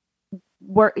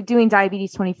doing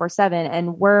diabetes 24/7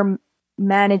 and we're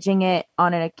managing it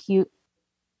on an acute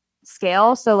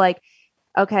scale. So like,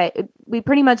 okay, we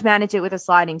pretty much manage it with a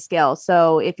sliding scale.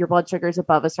 So if your blood sugar is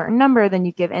above a certain number, then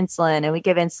you give insulin, and we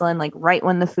give insulin like right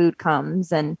when the food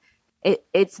comes. And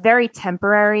it's very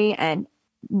temporary, and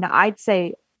I'd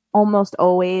say almost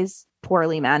always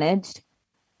poorly managed.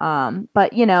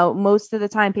 But most of the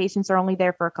time patients are only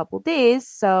there for a couple of days.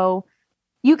 So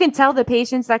you can tell the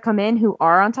patients that come in who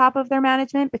are on top of their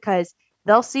management, because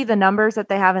they'll see the numbers that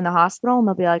they have in the hospital and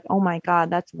they'll be like, oh my God,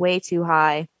 that's way too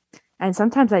high. And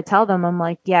sometimes I tell them, I'm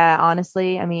like, yeah,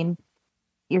 honestly, I mean,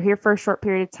 you're here for a short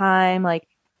period of time. Like,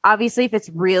 obviously, if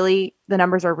the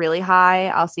numbers are really high,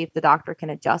 I'll see if the doctor can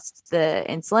adjust the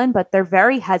insulin, but they're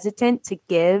very hesitant to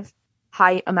give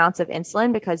high amounts of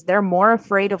insulin because they're more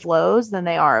afraid of lows than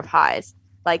they are of highs.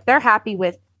 Like, they're happy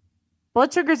with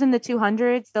blood sugars in the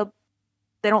 200s.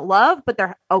 They don't love, but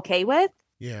they're okay with.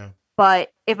 Yeah.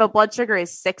 But if a blood sugar is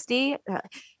 60,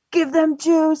 give them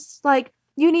juice. Like,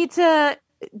 you need to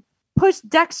push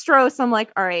dextrose. I'm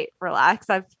like, all right, relax.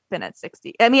 I've been at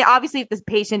 60. I mean, obviously, if this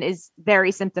patient is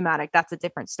very symptomatic, that's a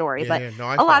different story. But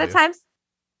a lot of times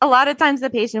the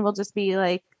patient will just be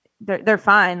like, they're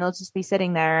fine. They'll just be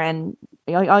sitting there, and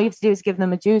all you have to do is give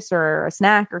them a juice or a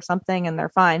snack or something, and they're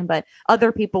fine. But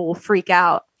other people will freak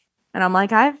out, and I'm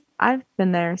like, I've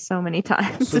been there so many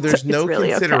times. So there's no really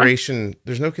consideration. Okay.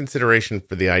 There's no consideration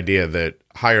for the idea that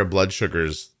higher blood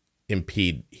sugars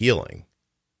impede healing.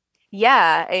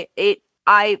 Yeah,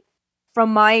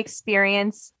 from my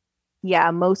experience, yeah,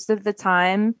 most of the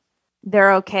time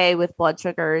they're okay with blood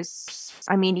sugars.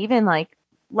 I mean, even like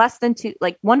less than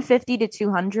 150 to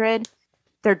 200,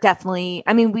 they're definitely,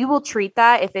 I mean, we will treat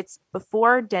that if it's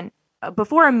before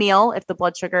a meal. If the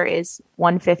blood sugar is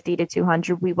 150 to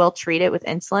 200, we will treat it with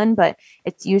insulin, but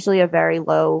it's usually a very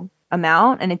low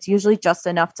amount, and it's usually just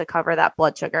enough to cover that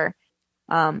blood sugar.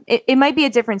 It might be a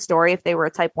different story if they were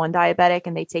a type 1 diabetic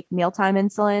and they take mealtime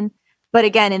insulin. But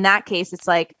again, in that case, it's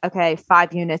like, okay,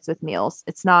 5 units with meals.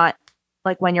 It's not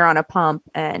like when you're on a pump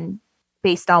and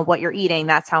based on what you're eating,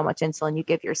 that's how much insulin you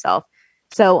give yourself.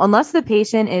 So unless the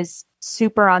patient is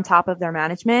super on top of their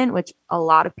management, which a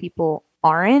lot of people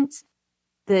aren't,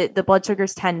 the blood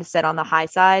sugars tend to sit on the high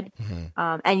side.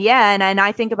 And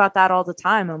I think about that all the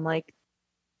time. I'm like,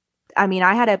 I mean,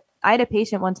 I had a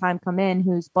patient one time come in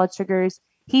whose blood sugars,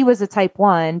 he was a type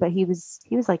 1, but he was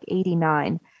like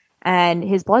 89, and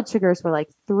his blood sugars were like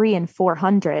 300 and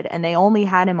 400, and they only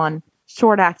had him on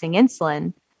short acting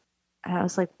insulin. And I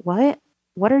was like, what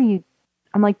are you?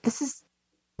 I'm like, this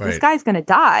guy's going to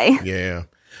die. Yeah.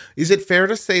 Is it fair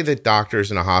to say that doctors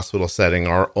in a hospital setting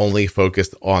are only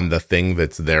focused on the thing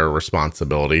that's their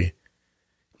responsibility?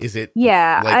 Is it?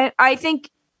 Yeah, I think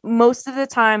most of the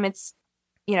time it's,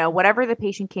 whatever the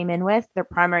patient came in with, their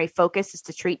primary focus is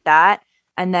to treat that.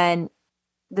 And then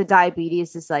the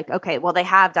diabetes is like, okay, well, they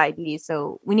have diabetes,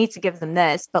 so we need to give them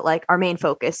this. But like our main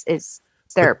focus is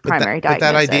their primary diagnosis.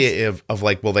 But that idea of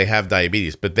like, well, they have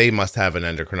diabetes, but they must have an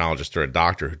endocrinologist or a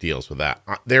doctor who deals with that.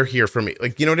 They're here for me.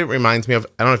 Like, you know what it reminds me of?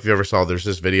 I don't know if you ever saw, there's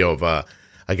this video of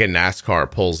again, NASCAR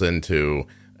pulls into,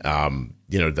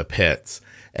 the pits,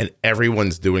 and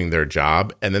everyone's doing their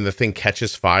job. And then the thing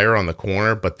catches fire on the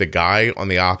corner, but the guy on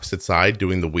the opposite side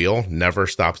doing the wheel never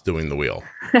stops doing the wheel.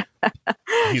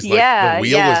 He's like, the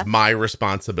wheel is my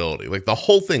responsibility. Like the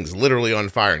whole thing's literally on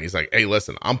fire. And he's like, hey,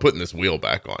 listen, I'm putting this wheel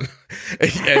back on.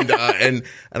 and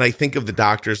I think of the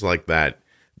doctors like that.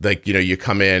 Like, you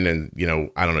come in and,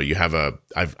 I don't know, you have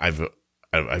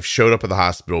I've showed up at the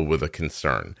hospital with a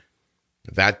concern.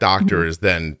 That doctor is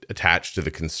then attached to the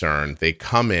concern. They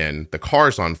come in, the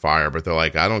car's on fire, but they're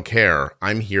like, I don't care.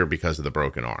 I'm here because of the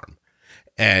broken arm.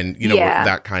 And,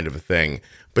 that kind of a thing.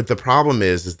 But the problem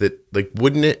is that, like,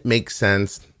 wouldn't it make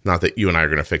sense, not that you and I are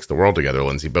going to fix the world together,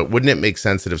 Lindsey, but wouldn't it make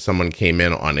sense that if someone came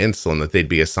in on insulin, that they'd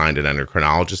be assigned an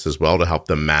endocrinologist as well to help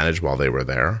them manage while they were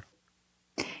there?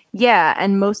 Yeah.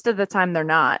 And most of the time they're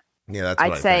not. Yeah, that's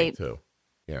what I'd say think too.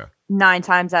 Yeah. 9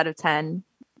 times out of 10.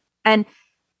 And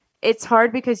it's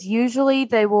hard because usually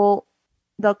they'll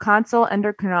consult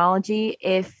endocrinology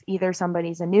if either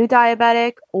somebody's a new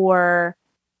diabetic or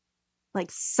like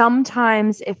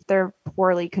sometimes if they're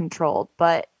poorly controlled,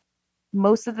 but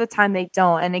most of the time they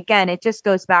don't. And again, it just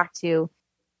goes back to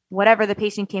whatever the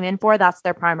patient came in for, that's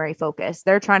their primary focus.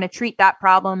 They're trying to treat that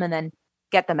problem and then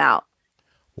get them out.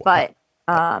 But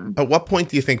at what point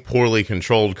do you think poorly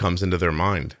controlled comes into their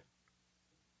mind?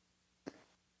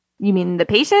 You mean the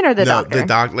patient or the doctor?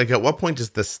 The like at what point does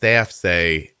the staff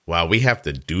say, wow, we have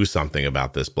to do something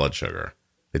about this blood sugar?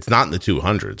 It's not in the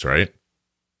 200s, right?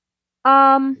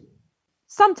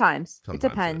 Sometimes it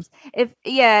depends. If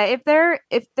they're,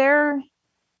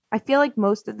 I feel like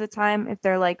most of the time, if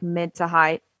they're like mid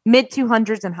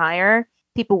 200s and higher,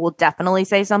 people will definitely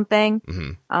say something.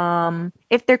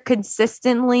 If they're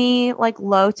consistently like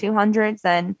low 200s,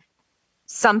 then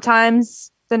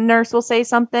sometimes the nurse will say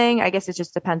something. I guess it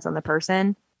just depends on the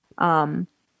person.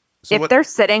 If they're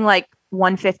sitting like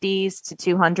 150s to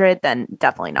 200, then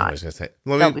definitely not. I was going to say,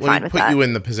 let me put you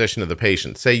in the position of the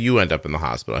patient. Say you end up in the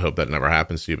hospital. I hope that never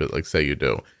happens to you, but like say you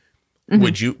do.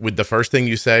 Would the first thing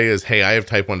you say is, hey, I have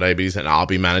type 1 diabetes and I'll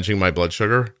be managing my blood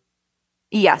sugar?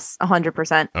 Yes,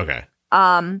 100%. Okay.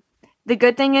 The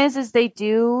good thing is they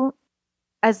do,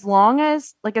 as long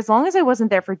as I wasn't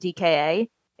there for DKA,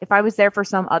 if I was there for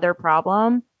some other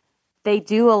problem, they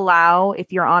do allow,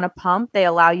 if you're on a pump, they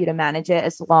allow you to manage it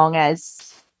as long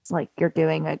as like you're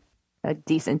doing a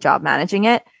decent job managing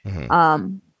it.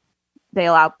 They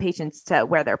allow patients to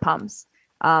wear their pumps.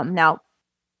 Now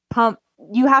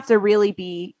you have to really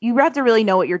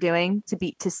know what you're doing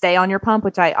to stay on your pump,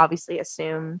 which I obviously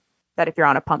assume that if you're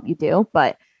on a pump, you do,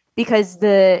 but because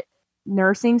the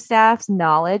nursing staff's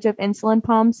knowledge of insulin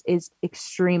pumps is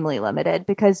extremely limited,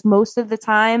 because most of the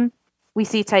time we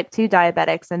see type 2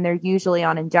 diabetics and they're usually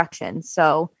on injections.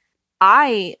 So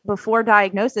before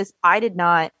diagnosis, I did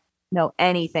not know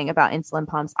anything about insulin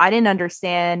pumps. I didn't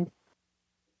understand,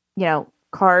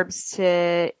 carbs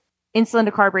to insulin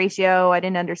to carb ratio. I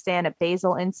didn't understand a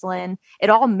basal insulin. It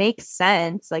all makes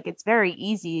sense. Like it's very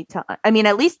easy to, I mean,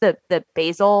 at least the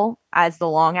basal as the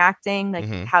long acting, like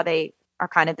how they are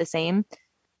kind of the same.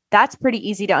 That's pretty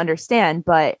easy to understand.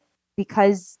 But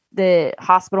because the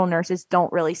hospital nurses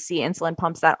don't really see insulin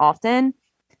pumps that often,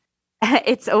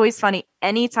 it's always funny.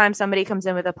 Anytime somebody comes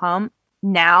in with a pump,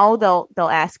 now they'll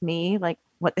ask me like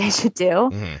what they should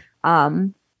do.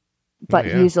 But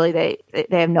usually they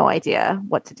have no idea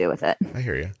what to do with it. I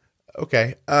hear you.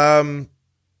 Okay.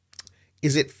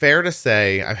 Is it fair to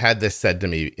say, I've had this said to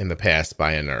me in the past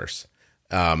by a nurse,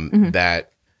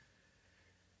 that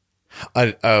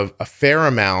A fair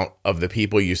amount of the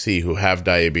people you see who have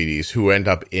diabetes who end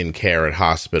up in care at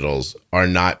hospitals are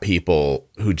not people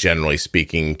who, generally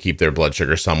speaking, keep their blood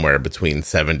sugar somewhere between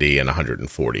 70 and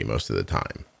 140 most of the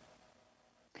time.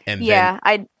 And yeah,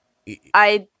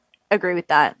 I agree with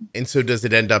that. And so does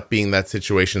it end up being that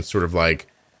situation sort of like,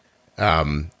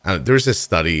 there's this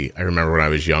study I remember when I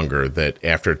was younger that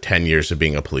after 10 years of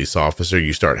being a police officer,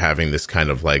 you start having this kind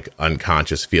of like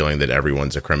unconscious feeling that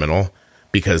everyone's a criminal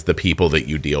because the people that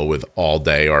you deal with all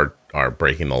day are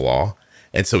breaking the law.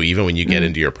 And so even when you get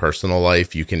into your personal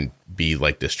life, you can be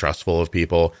like distrustful of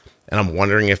people. And I'm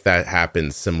wondering if that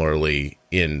happens similarly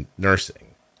in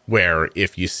nursing, where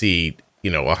if you see,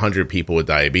 100 people with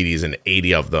diabetes and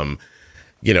 80 of them,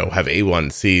 have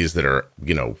A1Cs that are,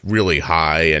 really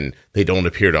high and they don't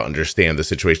appear to understand the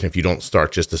situation. If you don't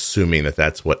start just assuming that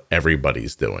that's what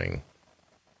everybody's doing,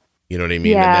 you know what I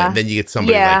mean? Yeah. And then you get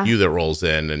somebody like you that rolls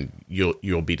in and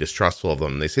you'll be distrustful of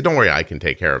them. And they say, don't worry, I can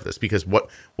take care of this. Because what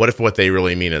if what they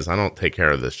really mean is I don't take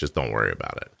care of this, just don't worry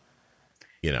about it.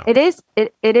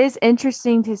 It is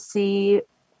interesting to see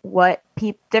what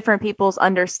different people's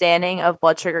understanding of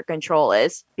blood sugar control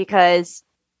is, because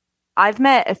I've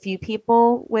met a few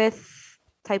people with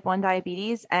type 1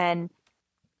 diabetes, and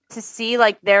to see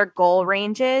like their goal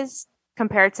ranges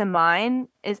compared to mine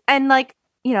and like,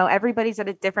 everybody's at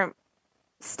a different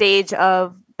stage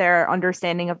of their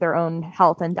understanding of their own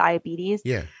health and diabetes.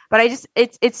 Yeah. But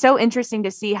it's so interesting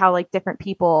to see how like different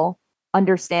people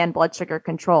understand blood sugar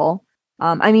control.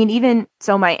 I mean, even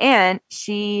so my aunt,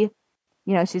 she's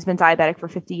been diabetic for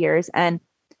 50 years, and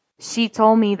she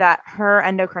told me that her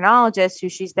endocrinologist, who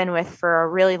she's been with for a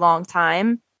really long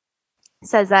time,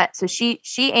 says that, so she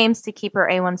aims to keep her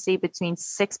A1C between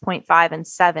 6.5 and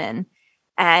 7.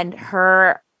 And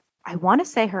I want to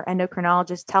say her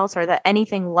endocrinologist tells her that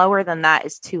anything lower than that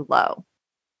is too low.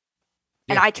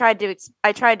 Yeah. And I tried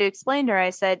to explain to her,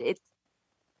 I said,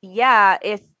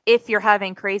 if you're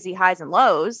having crazy highs and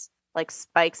lows, like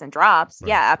spikes and drops, right.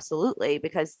 Yeah, absolutely.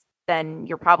 Because then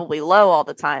you're probably low all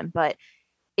the time. But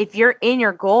if you're in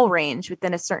your goal range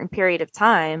within a certain period of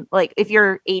time, like if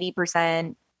you're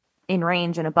 80% in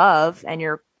range and above, and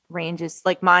your range is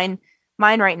like mine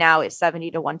right now is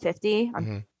 70 to 150.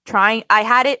 I'm trying. I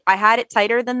had it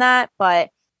tighter than that, but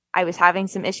I was having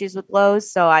some issues with lows.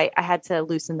 So I had to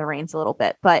loosen the reins a little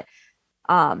bit. But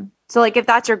so like if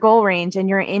that's your goal range and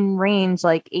you're in range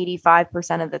like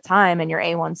 85% of the time and your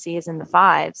A1C is in the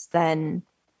 5s, then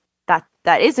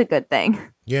that is a good thing.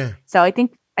 Yeah. So I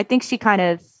think she kind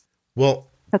of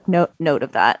took note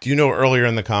of that. Do you know, earlier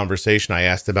in the conversation, I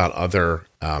asked about other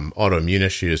autoimmune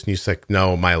issues, and you said,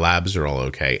 no, my labs are all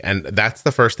okay. And that's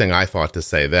the first thing I thought to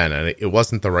say then. And it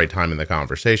wasn't the right time in the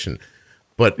conversation.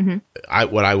 But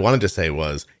what I wanted to say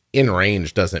was, in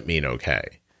range doesn't mean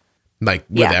okay, like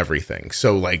with everything.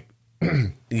 So like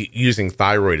using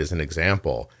thyroid as an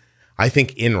example, I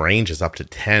think in range is up to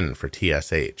 10 for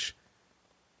TSH.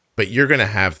 But you're going to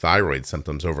have thyroid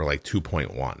symptoms over like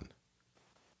 2.1.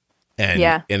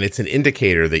 And it's an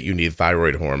indicator that you need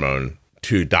thyroid hormone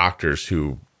to doctors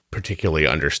who particularly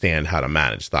understand how to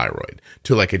manage thyroid.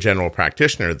 To like a general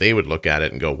practitioner, they would look at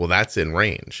it and go, well, that's in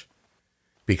range.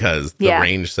 Because the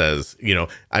range says,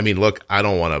 I mean, look, I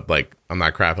don't want to I'm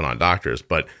not crapping on doctors,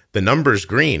 but the number's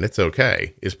green, it's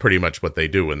okay, is pretty much what they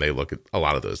do when they look at a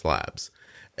lot of those labs.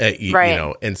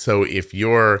 Right. And so if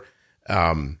you're,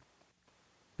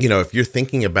 if you're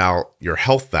thinking about your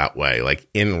health that way, like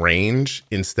in range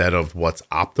instead of what's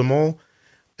optimal.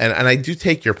 And I do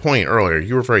take your point earlier.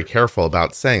 You were very careful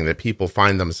about saying that people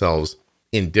find themselves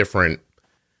in different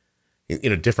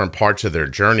parts of their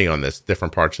journey on this,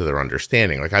 different parts of their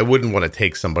understanding. Like I wouldn't want to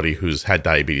take somebody who's had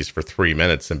diabetes for 3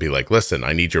 minutes and be like, listen,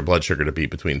 I need your blood sugar to be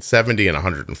between 70 and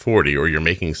 140, or you're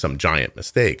making some giant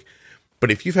mistake.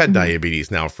 But if you've had diabetes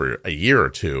now for a year or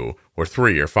two, or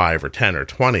 3 or 5 or 10 or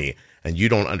 20, and you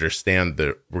don't understand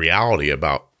the reality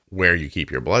about where you keep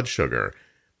your blood sugar,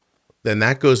 then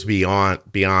that goes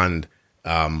beyond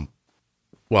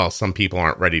some people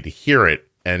aren't ready to hear it.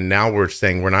 And now we're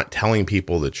saying we're not telling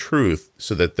people the truth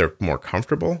so that they're more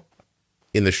comfortable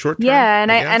in the short term. Yeah.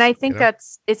 And I think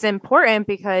it's important,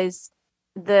 because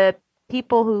the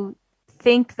people who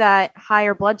think that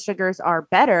higher blood sugars are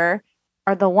better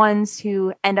are the ones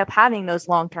who end up having those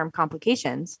long-term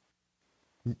complications.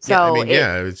 So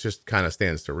it just kind of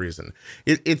stands to reason.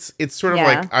 It's sort of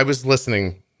like I was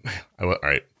listening. All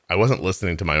right. I wasn't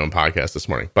listening to my own podcast this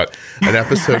morning, but an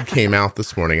episode came out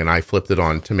this morning and I flipped it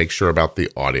on to make sure about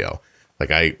the audio. Like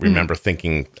I remember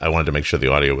thinking I wanted to make sure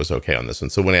the audio was okay on this one.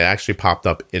 So when it actually popped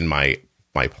up in my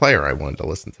player, I wanted to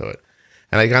listen to it.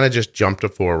 And I kind of just jumped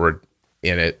forward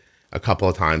in it. a couple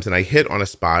of times, and I hit on a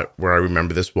spot where I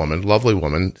remember this woman, lovely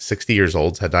woman, 60 years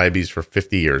old, had diabetes for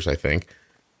 50 years, I think.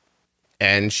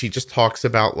 And she just talks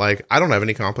about like, I don't have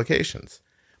any complications,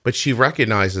 but she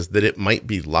recognizes that it might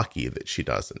be lucky that she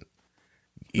doesn't.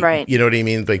 Right. You know what I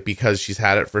mean? Like, because she's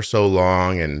had it for so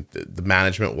long and the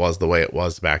management was the way it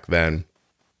was back then.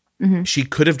 Mm-hmm. She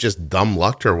could have just dumb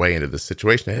lucked her way into this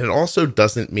situation. And it also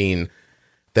doesn't mean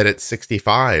that at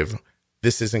 65,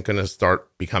 this isn't going to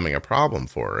start becoming a problem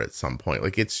for her at some point.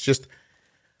 Like, it's just,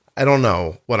 I don't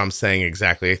know what I'm saying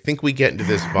exactly. I think we get into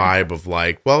this vibe of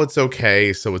like, well, it's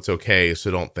okay, so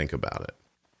don't think about it.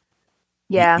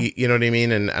 Yeah. You know what I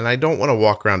mean? And I don't want to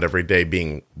walk around every day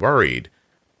being worried,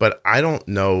 but I don't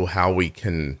know how we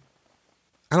can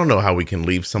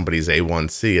leave somebody's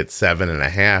A1C at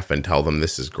 7.5 and tell them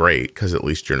this is great because at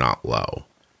least you're not low.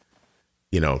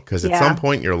 You know, because at some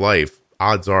point in your life,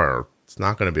 odds are it's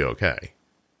not going to be okay.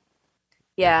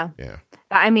 Yeah. Yeah.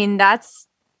 I mean, that's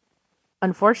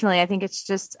unfortunately, I think it's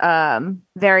just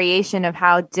variation of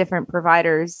how different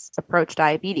providers approach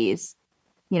diabetes.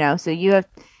 You know, so you have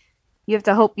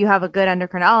to hope you have a good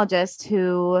endocrinologist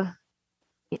who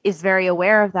is very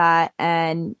aware of that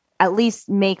and at least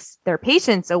makes their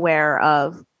patients aware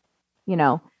of, you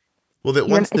know, well, that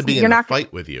wants to be in a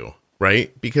fight with you,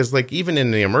 right? Because like even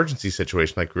in the emergency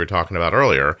situation, like we were talking about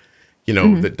earlier, you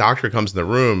know, the doctor comes in the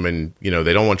room and, you know,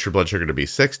 they don't want your blood sugar to be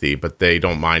 60, but they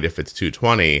don't mind if it's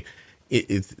 220.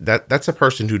 That's a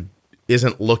person who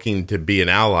isn't looking to be an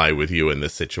ally with you in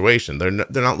this situation. They're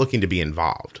not looking to be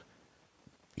involved.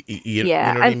 You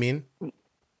know what I mean?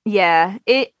 Yeah.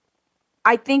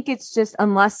 I think it's just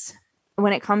unless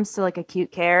when it comes to like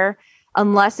acute care,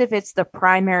 unless if it's the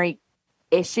primary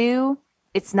issue,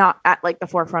 it's not at like the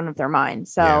forefront of their mind.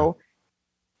 So,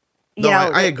 you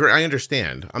know, I agree. I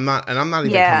understand. I'm not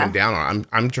even coming down on.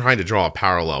 I'm trying to draw a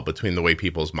parallel between the way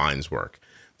people's minds work.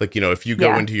 Like, you know, if you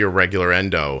go into your regular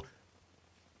endo,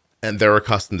 and they're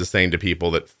accustomed to saying to people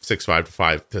that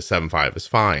 6.5 to 7.5 is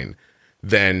fine,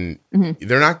 then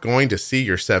they're not going to see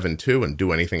your 7.2 and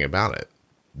do anything about it.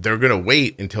 They're going to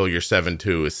wait until your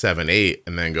 7.2 is 7.8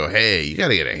 and then go, hey, you got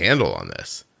to get a handle on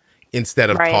this, instead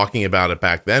of talking about it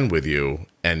back then with you.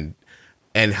 And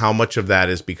how much of that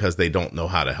is because they don't know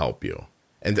how to help you.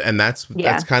 And that's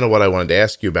kind of what I wanted to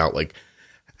ask you about. Like,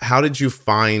 how did you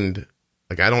find,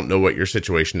 like, I don't know what your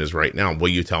situation is right now. Will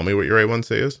you tell me what your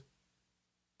A1C is?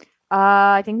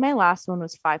 I think my last one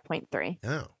was 5.3.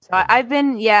 Oh. So I've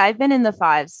been in the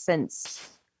fives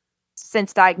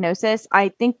since diagnosis. I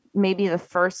think maybe the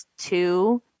first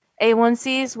two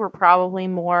A1Cs were probably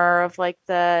more of like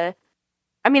I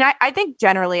think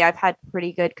generally I've had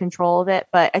pretty good control of it,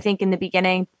 but I think in the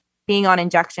beginning, being on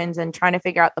injections and trying to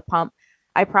figure out the pump,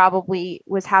 I probably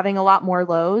was having a lot more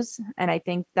lows. And I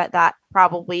think that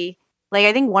probably, like,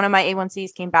 I think one of my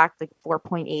A1Cs came back like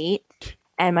 4.8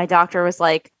 and my doctor was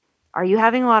like, are you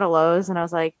having a lot of lows? And I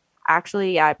was like,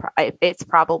 actually, yeah, it's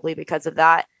probably because of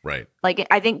that. Right. Like,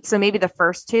 I think so maybe the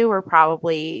first two were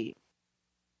probably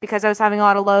because I was having a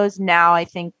lot of lows. Now I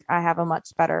think I have a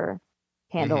much better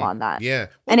handle on that. Yeah.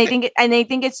 And I think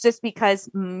it's just because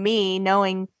me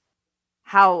knowing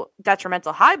how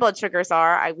detrimental high blood sugars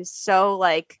are, I was so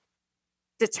like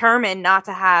determined not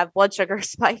to have blood sugar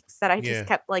spikes that I just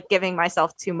kept like giving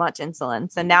myself too much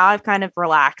insulin. So now I've kind of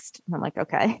relaxed. I'm like,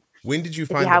 okay. When did you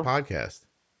find the podcast?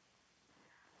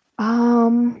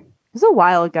 It was a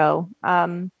while ago.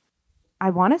 I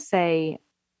want to say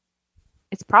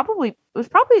it was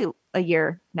probably a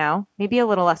year now, maybe a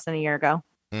little less than a year ago.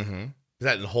 Mm-hmm. Is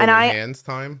that in holding hands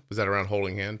time? Was that around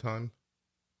holding hand time?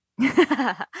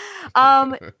 No,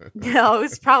 it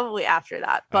was probably after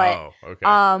that. But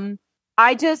okay.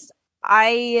 I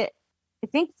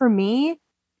think for me,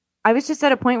 I was just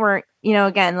at a point where, you know,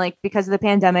 again, like because of the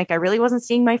pandemic, I really wasn't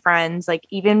seeing my friends, like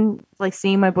even like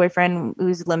seeing my boyfriend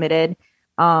who's limited.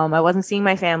 I wasn't seeing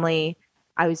my family.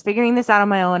 I was figuring this out on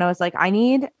my own. I was like, I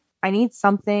need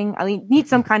something. I need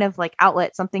some kind of like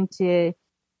outlet, something to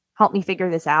help me figure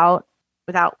this out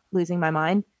without losing my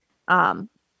mind.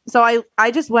 So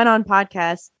I just went on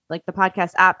podcasts, like the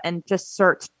podcast app, and just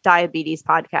searched diabetes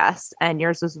podcast, and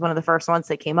yours was one of the first ones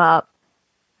that came up,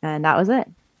 and that was it.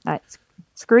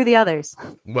 Screw the others.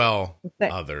 Well,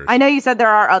 others. I know you said there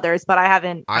are others, but I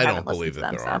don't believe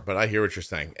that there are, but I hear what you're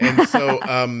saying. And so,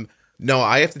 no,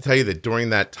 I have to tell you that during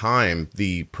that time,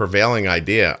 the prevailing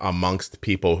idea amongst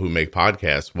people who make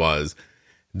podcasts was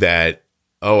that,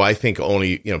 I think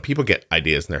only, people get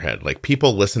ideas in their head. Like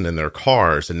people listen in their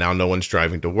cars and now no one's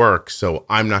driving to work. So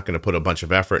I'm not going to put a bunch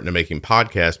of effort into making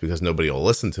podcasts because nobody will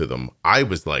listen to them. I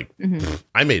was like,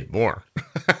 I made more.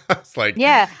 It's like,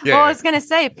 yeah. Well, I was going to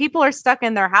say people are stuck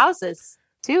in their houses.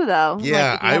 too, though.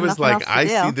 Yeah, Like, if you I have was nothing else like, to I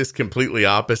do. see this completely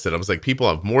opposite. I was like, people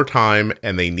have more time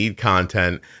and they need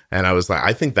content. And I was like,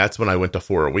 I think that's when I went to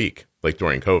 4 a week, like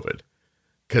during COVID.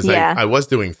 Because Yeah. I was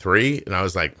doing 3 and I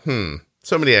was like,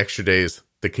 so many extra days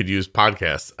that could use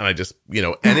podcasts. And I just,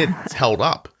 and it's held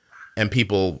up and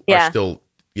people are still,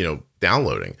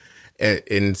 downloading.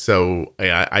 And so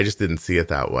I just didn't see it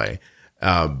that way.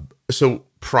 So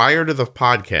prior to the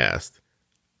podcast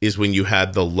is when you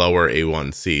had the lower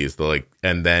A1Cs,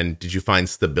 and then did you find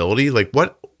stability? Like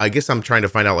what, I guess I'm trying to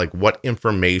find out like what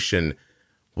information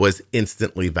was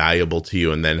instantly valuable to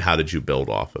you. And then how did you build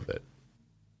off of it?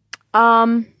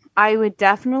 I would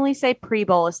definitely say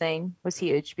pre-bolusing was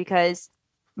huge because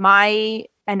my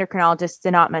endocrinologist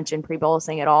did not mention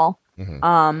pre-bolusing at all,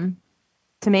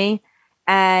 to me.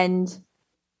 And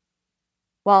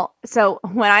well, so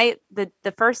when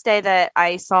the first day that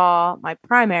I saw my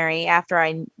primary after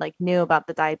I like knew about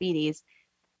the diabetes,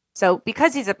 so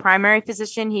because he's a primary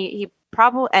physician, he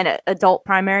probably an adult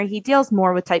primary, he deals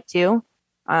more with type 2.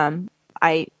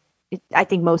 I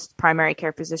think most primary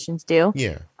care physicians do.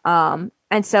 Yeah.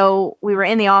 And so we were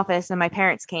in the office and my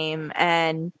parents came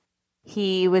and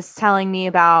he was telling me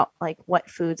about like what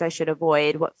foods I should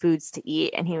avoid, what foods to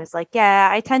eat. And he was like, yeah,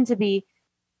 I tend to be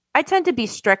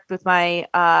strict with my,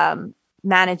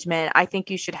 management. I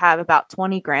think you should have about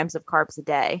 20 grams of carbs a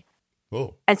day.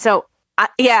 Whoa. And so,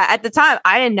 at the time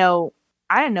I didn't know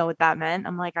what that meant.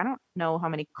 I'm like, I don't know how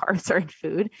many carbs are in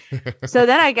food. So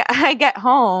then I get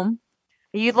home.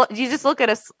 You just look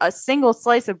at a single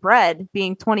slice of bread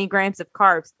being 20 grams of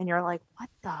carbs and you're like, what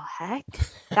the heck?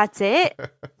 That's it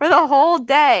for the whole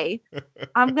day.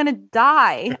 I'm going to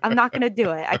die. I'm not going to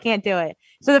do it. I can't do it.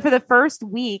 So for the first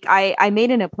week, I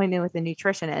made an appointment with a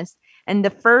nutritionist, and the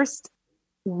first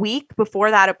week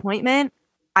before that appointment,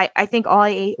 I think all I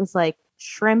ate was like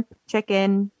shrimp,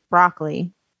 chicken,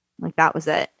 broccoli. Like that was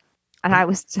it. And I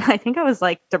think I was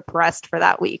like depressed for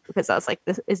that week because I was like,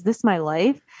 is this my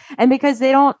life? And because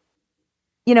they don't,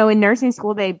 in nursing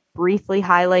school, they briefly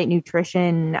highlight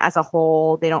nutrition as a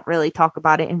whole. They don't really talk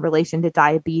about it in relation to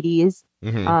diabetes.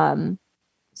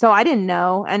 So I didn't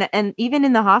know. And even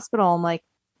in the hospital, I'm like,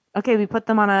 okay, we put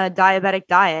them on a diabetic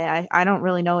diet. I don't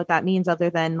really know what that means other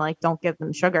than like, don't give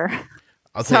them sugar.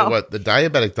 I'll tell you what, the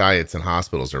diabetic diets in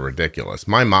hospitals are ridiculous.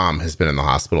 My mom has been in the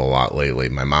hospital a lot lately.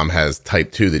 My mom has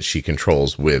type 2 that she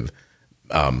controls with,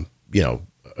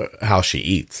 how she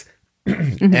eats.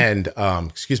 And,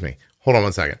 excuse me, hold on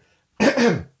one second.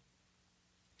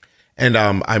 And,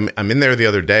 I'm in there the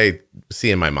other day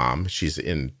seeing my mom. She's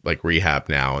in like rehab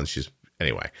now and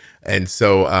anyway. And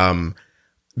so,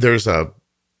 there's a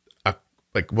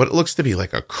like what it looks to be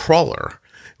like a cruller.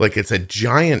 Like it's a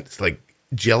giant, like,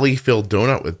 jelly-filled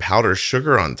donut with powdered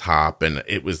sugar on top, and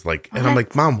it was like, and I'm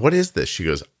like, Mom, what is this? She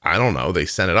goes, I don't know. They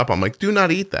sent it up. I'm like, do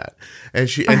not eat that. And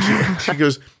she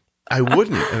goes, I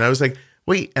wouldn't. And I was like,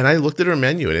 wait. And I looked at her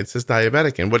menu, and it says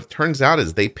diabetic. And what it turns out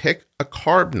is they pick a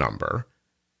carb number,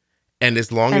 and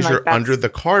as long as you're under the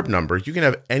carb number, you can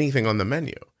have anything on the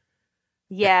menu.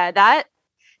 Yeah, that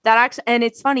actually, and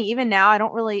it's funny. Even now, I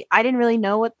didn't really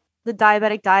know what the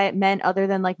diabetic diet meant other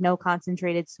than like no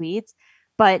concentrated sweets.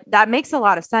 But that makes a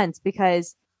lot of sense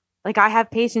because like I have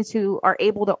patients who are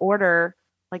able to order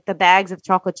like the bags of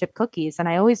chocolate chip cookies. And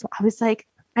I was like,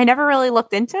 I never really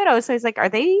looked into it. I was always like, are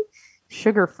they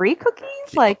sugar-free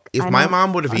cookies? Like if my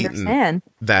mom would have eaten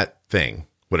that thing,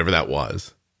 whatever that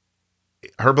was,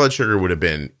 her blood sugar would have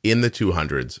been in the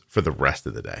 200s for the rest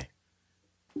of the day.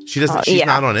 She's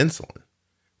not on insulin.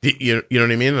 You know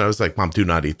what I mean? And I was like, Mom, do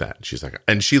not eat that. And she's like,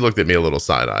 and she looked at me a little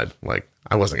side-eyed. Like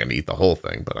I wasn't going to eat the whole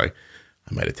thing, but I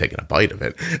might have taken a bite of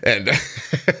it. And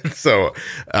so,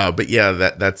 but yeah,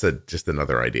 that's just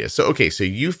another idea. So, okay. So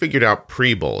you figured out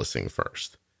pre-bolusing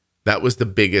first. That was the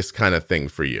biggest kind of thing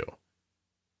for you.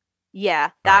 Yeah,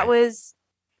 that was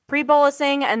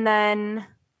pre-bolusing. And then,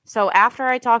 so after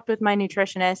I talked with my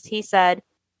nutritionist, he said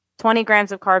 20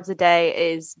 grams of carbs a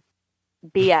day is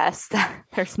BS.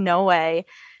 There's no way.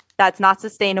 That's not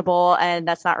sustainable and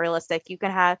that's not realistic.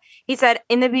 He said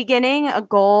in the beginning, a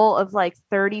goal of like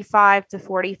 35 to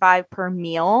 45 per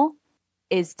meal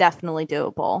is definitely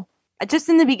doable. Just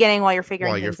in the beginning while you're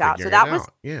figuring things out. So that was,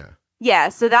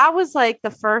 so that was like the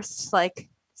first like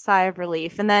sigh of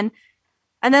relief. And then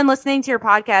listening to your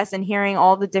podcast and hearing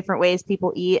all the different ways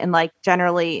people eat and like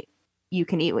generally you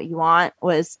can eat what you want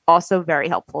was also very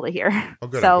helpful to hear.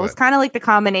 So it was kind of like the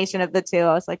combination of the two.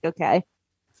 I was like, okay,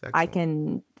 I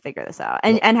can figure this out.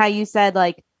 And how you said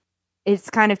like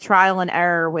it's kind of trial and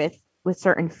error with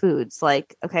certain foods.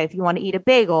 Like, okay, if you want to eat a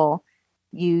bagel,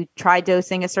 you try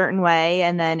dosing a certain way.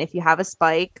 And then if you have a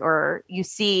spike or you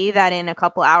see that in a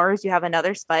couple hours you have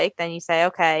another spike, then you say,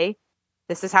 okay,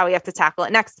 this is how we have to tackle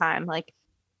it next time. Like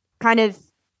kind of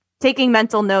taking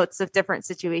mental notes of different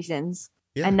situations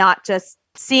and not just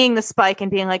seeing the spike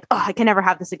and being like, oh, I can never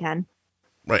have this again.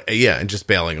 Right. Yeah. And just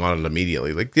bailing on it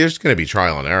immediately. Like there's going to be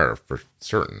trial and error for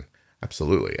certain.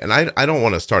 Absolutely. And I don't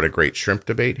want to start a great shrimp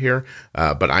debate here,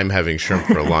 but I'm having shrimp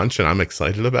for lunch and I'm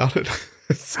excited about it.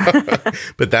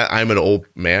 But that I'm an old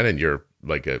man and you're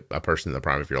like a person in the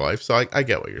prime of your life. So I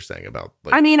get what you're saying about.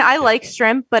 Like, I mean, I like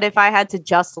shrimp, but if I had to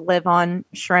just live on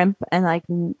shrimp and like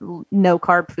no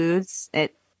carb foods,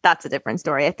 that's a different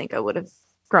story. I think I would have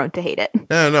grown to hate it.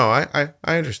 No, I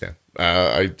understand.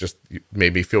 I just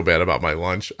made me feel bad about my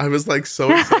lunch. I was like so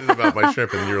excited about my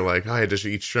shrimp, and you're like, oh, I just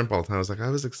eat shrimp all the time. I was like, I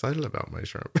was excited about my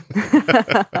shrimp.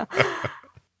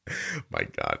 My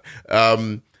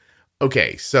God.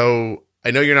 Okay, so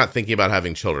I know you're not thinking about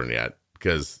having children yet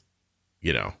because,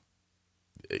 you're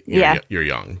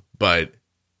young. But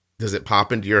does it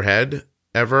pop into your head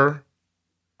ever?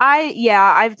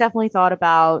 I've definitely thought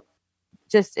about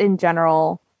just in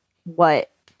general what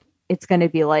it's going to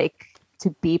be like to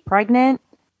be pregnant.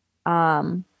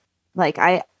 Like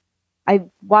I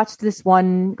watched this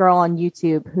one girl on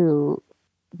YouTube who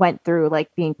went through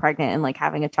like being pregnant and like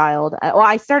having a child. I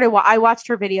watched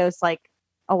her videos like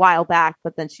a while back,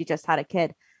 but then she just had a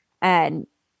kid, and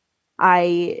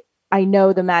I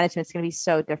know the management's going to be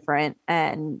so different,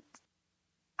 and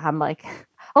I'm like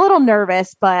a little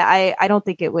nervous, but I don't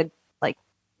think it would like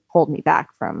hold me back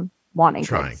from wanting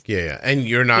trying kids. Yeah. And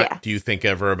you're not do you think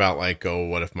ever about like, oh,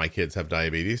 what if my kids have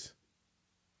diabetes?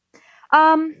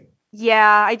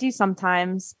 Yeah, I do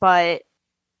sometimes, but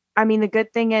I mean the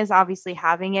good thing is obviously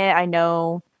having it. I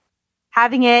know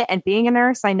having it and being a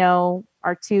nurse, I know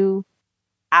are two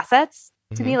assets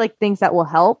to me, like things that will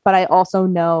help, but I also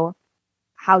know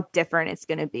how different it's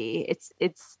going to be.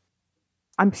 It's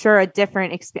I'm sure a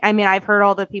different experience. I mean, I've heard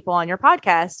all the people on your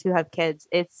podcast who have kids.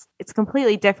 It's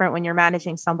completely different when you're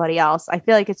managing somebody else. I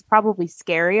feel like it's probably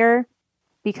scarier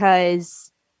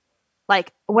because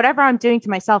like whatever I'm doing to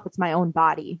myself, it's my own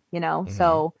body,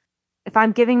 So if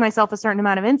I'm giving myself a certain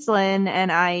amount of insulin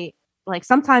and I like,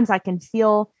 sometimes I can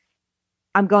feel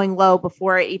I'm going low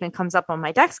before it even comes up on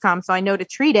my Dexcom. So I know to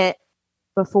treat it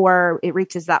before it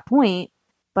reaches that point.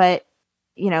 But,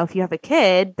 if you have a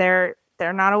kid, they're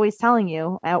not always telling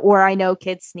you, or I know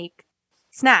kids sneak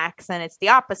snacks and it's the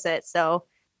opposite. So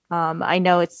I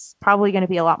know it's probably going to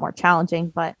be a lot more challenging,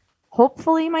 but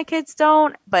hopefully my kids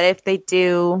don't. But if they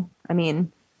do, I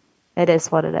mean, it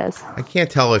is what it is. I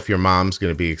can't tell if your mom's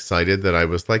going to be excited that I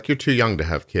was like, you're too young to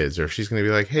have kids, or if she's going to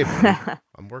be like, hey, buddy,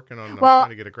 I'm working on trying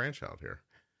to get a grandchild here.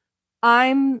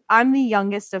 I'm the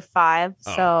youngest of 5.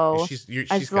 So she's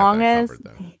as long as,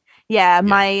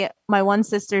 my one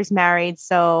sister's married.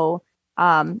 So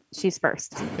she's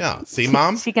first. Yeah. See,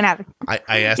 Mom? She can have it.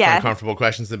 I asked uncomfortable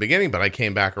questions in the beginning, but I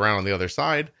came back around on the other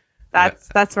side.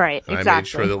 That's right. And exactly. I made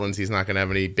sure that Lindsay's not going to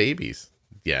have any babies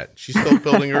yet. She's still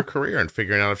building her career and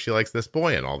figuring out if she likes this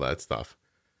boy and all that stuff.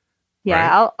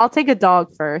 Yeah, right? I'll take a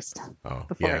dog first.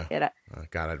 Before I get it.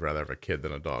 God, I'd rather have a kid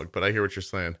than a dog, but I hear what you're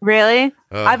saying. Really?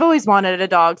 I've always wanted a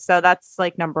dog, so that's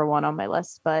like number 1 on my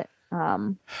list, but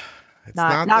it's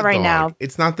not right now.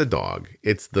 It's not the dog.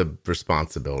 It's the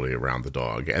responsibility around the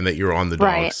dog, and that you're on the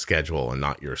dog's schedule and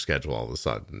not your schedule all of a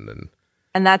sudden.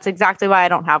 And that's exactly why I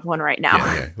don't have one right now.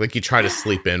 Yeah. Like you try to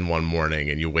sleep in one morning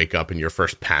and you wake up and your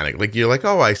first panic, like you're like,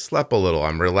 oh, I slept a little,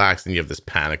 I'm relaxed, and you have this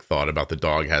panic thought about the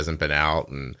dog hasn't been out.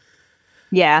 And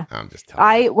yeah, I'm just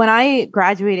telling you. When I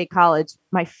graduated college,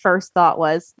 my first thought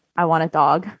was I want a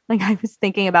dog. Like I was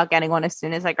thinking about getting one as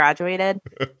soon as I graduated,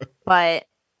 but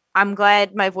I'm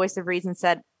glad my voice of reason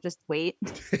said, just wait.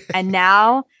 and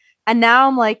now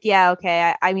I'm like, yeah,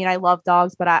 okay. I mean, I love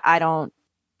dogs, but I don't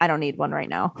need one right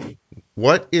now.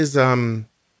 What is, I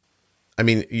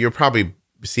mean, you're probably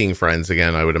seeing friends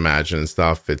again, I would imagine, and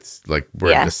stuff. It's like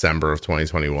we're in December of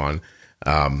 2021.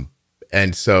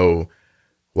 And so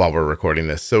while we're recording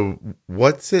this, so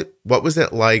what was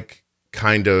it like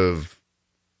kind of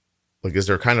like, is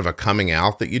there kind of a coming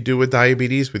out that you do with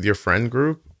diabetes with your friend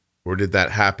group? Or did that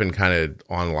happen kind of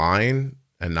online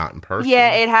and not in person?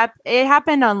 Yeah, it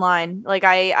happened online. Like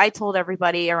I told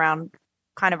everybody around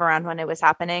when it was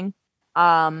happening.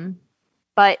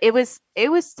 But it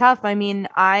was tough. I mean,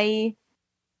 I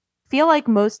feel like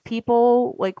most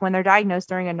people, like when they're diagnosed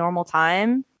during a normal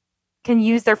time, can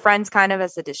use their friends kind of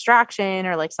as a distraction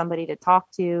or like somebody to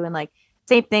talk to. And like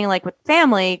same thing, like with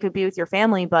family, it could be with your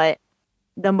family, but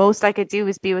the most I could do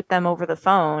was be with them over the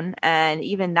phone. And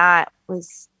even that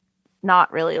was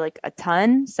not really like a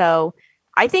ton. So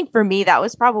I think for me, that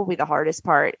was probably the hardest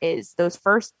part, is those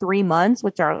first 3 months,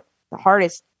 which are the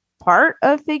hardest part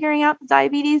of figuring out the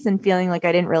diabetes, and feeling like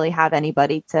I didn't really have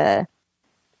anybody to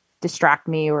distract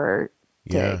me or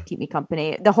to keep me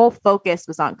company. The whole focus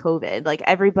was on COVID. Like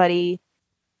everybody,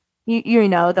 you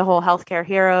know, the whole healthcare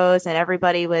heroes and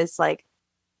everybody was like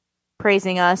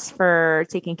praising us for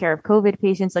taking care of COVID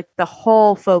patients. Like the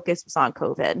whole focus was on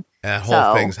COVID. That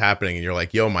whole thing's happening and you're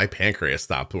like, yo, my pancreas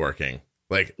stopped working.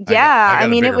 Like, I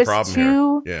mean, it was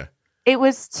too, it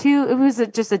was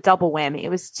just a double whammy. It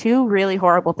was two really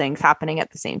horrible things happening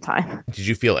at the same time. Did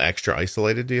you feel extra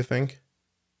isolated, do you think?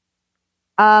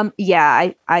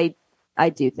 Yeah, I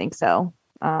do think so.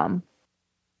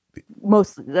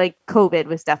 Mostly like COVID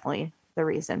was definitely the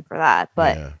reason for that.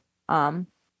 But,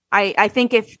 I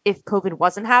think if COVID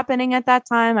wasn't happening at that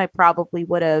time, I probably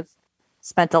would have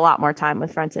spent a lot more time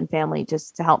with friends and family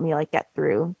just to help me like get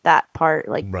through that part.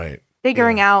 Like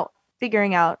figuring out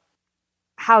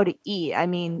how to eat. I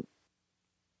mean,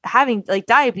 having like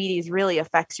diabetes really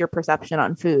affects your perception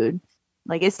on food.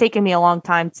 Like it's taken me a long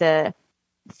time to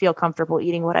feel comfortable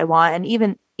eating what I want.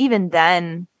 And even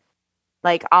then,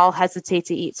 like I'll hesitate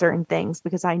to eat certain things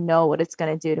because I know what it's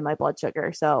going to do to my blood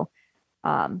sugar. So,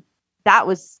 that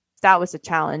was a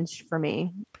challenge for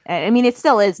me. I mean, it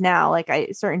still is now. Like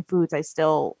certain foods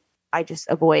I just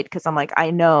avoid because I'm like, I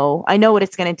know what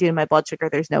it's going to do to my blood sugar.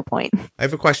 There's no point. I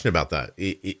have a question about that.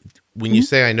 When you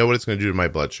say I know what it's going to do to my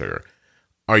blood sugar,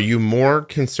 are you more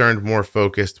concerned, more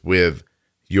focused with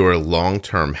your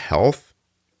long-term health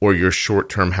or your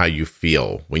short-term how you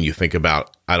feel when you think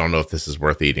about, I don't know if this is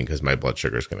worth eating because my blood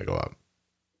sugar is going to go up?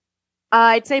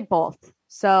 I'd say both.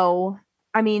 So,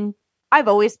 I mean, I've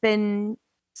always been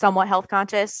somewhat health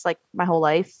conscious, like my whole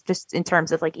life, just in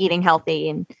terms of like eating healthy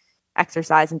and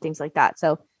exercise and things like that.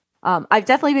 So I've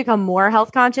definitely become more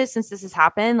health conscious since this has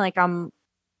happened. Like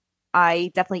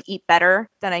I definitely eat better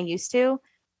than I used to,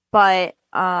 but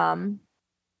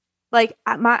like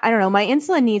I don't know, my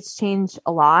insulin needs change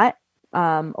a lot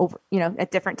over, you know,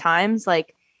 at different times.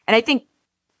 Like, and I think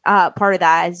part of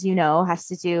that, as you know, has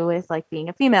to do with like being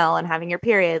a female and having your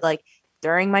period. Like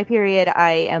during my period,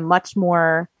 I am much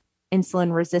more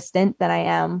insulin resistant than I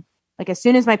am. Like as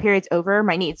soon as my period's over,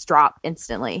 my needs drop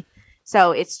instantly.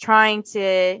 So it's trying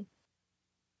to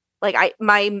like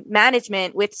my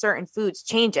management with certain foods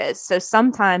changes. So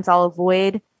sometimes I'll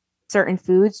avoid certain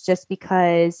foods just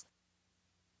because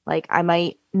like I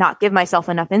might not give myself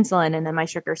enough insulin and then my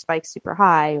sugar spikes super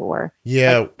high, or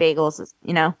like bagels,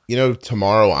 you know.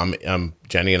 Tomorrow I'm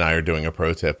Jenny and I are doing a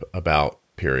pro tip about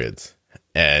periods.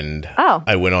 And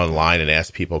I went online and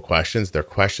asked people questions. Their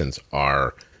questions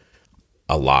are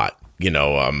a lot, you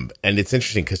know, and it's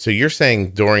interesting because so you're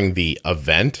saying during the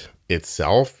event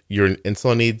itself, your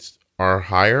insulin needs are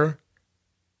higher?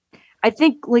 I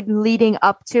think like leading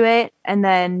up to it and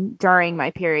then during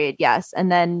my period, yes.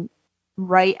 And then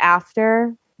right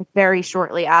after, like very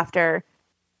shortly after,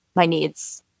 my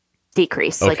needs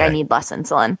decrease. Like I need less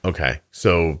insulin. Okay.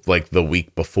 So like the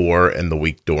week before and the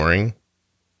week during?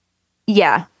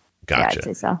 Yeah. Gotcha. Yeah, I'd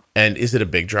say so. And is it a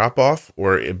big drop off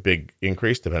or a big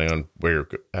increase depending on where you're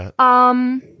at?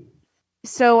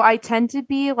 So I tend to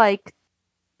be like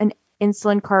an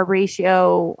insulin carb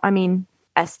ratio. I mean,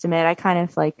 estimate. I kind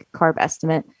of like carb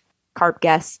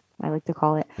guess, I like to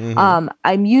call it. Mm-hmm.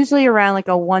 I'm usually around like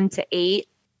a 1 to 8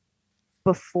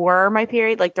 before my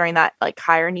period, like during that like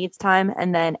higher needs time.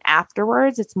 And then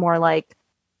afterwards, it's more like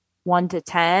 1 to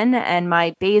 10. And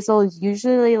my basal is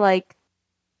usually like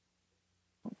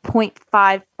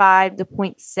 0.55 to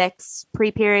 0.6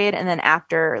 pre-period, and then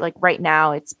after, like right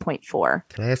now, it's 0.4.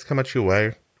 Can I ask how much you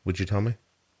weigh? Would you tell me?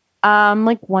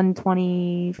 Like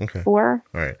 124. Okay.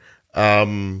 All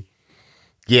right.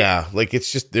 Yeah, like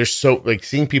it's just there's so like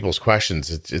seeing people's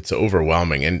questions, it's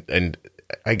overwhelming, and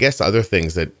I guess other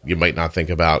things that you might not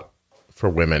think about for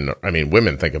women. I mean,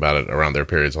 women think about it around their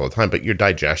periods all the time, but your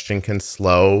digestion can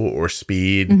slow or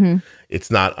speed. Mm-hmm. It's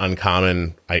not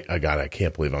uncommon. I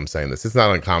can't believe I'm saying this. It's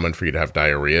not uncommon for you to have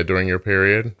diarrhea during your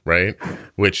period, right?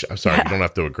 Which I'm sorry, you don't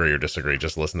have to agree or disagree.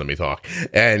 Just listen to me talk.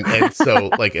 And so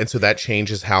that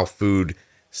changes how food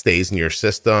stays in your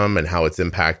system and how it's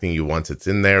impacting you once it's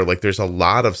in there. Like there's a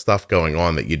lot of stuff going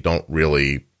on that you don't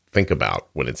really think about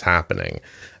when it's happening.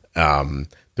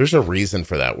 There's a reason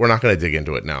for that. We're not going to dig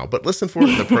into it now, but listen for it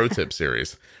in the pro tip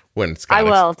series when Scott I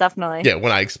will definitely. Yeah,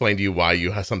 when I explain to you why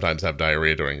you sometimes have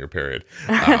diarrhea during your period,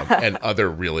 and other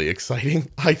really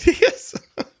exciting ideas.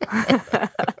 Oh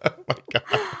my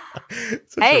God.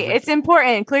 Hey, it's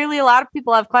important. Clearly, a lot of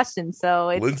people have questions, so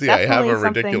it's Lindsey, I have a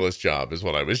something... ridiculous job, is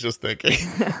what I was just thinking.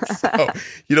 So,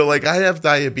 like I have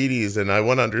diabetes and I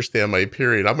want to understand my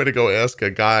period. I'm going to go ask a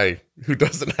guy who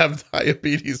doesn't have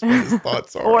diabetes what his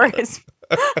thoughts are. Or his...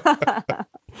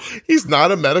 He's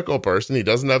not a medical person. He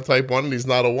doesn't have type 1 and he's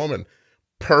not a woman.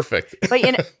 Perfect. But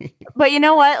you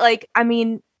know what? Like, I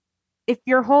mean, if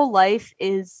your whole life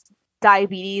is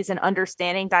diabetes and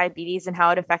understanding diabetes and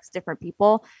how it affects different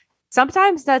people,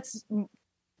 sometimes that's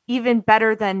even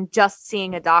better than just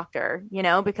seeing a doctor,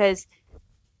 because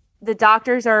the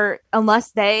doctors are,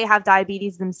 unless they have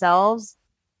diabetes themselves,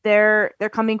 they're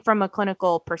coming from a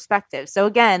clinical perspective. So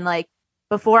again, like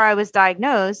before I was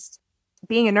diagnosed,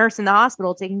 being a nurse in the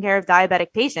hospital, taking care of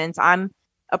diabetic patients, I'm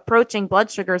approaching blood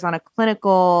sugars on a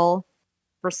clinical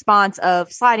response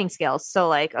of sliding scales. So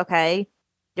like, okay,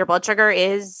 your blood sugar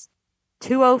is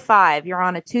 205. You're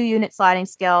on a 2-unit sliding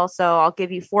scale. So I'll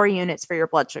give you 4 units for your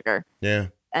blood sugar. Yeah.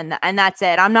 And that's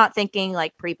it. I'm not thinking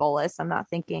like pre-bolus. I'm not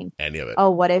thinking any of it. Oh,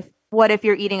 what if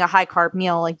you're eating a high carb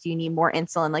meal? Like, do you need more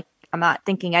insulin? Like, I'm not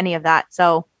thinking any of that.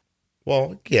 So,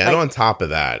 well, yeah. Like, and on top of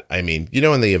that, I mean,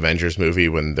 in the Avengers movie,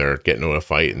 when they're getting into a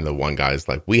fight and the one guy's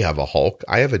like, we have a Hulk,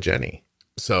 I have a Jenny.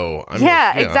 So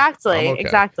exactly. Okay.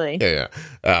 Exactly. Yeah.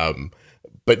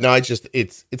 But no,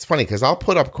 it's funny because I'll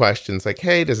put up questions like,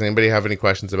 hey, does anybody have any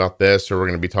questions about this? Or we're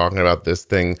going to be talking about this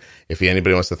thing. If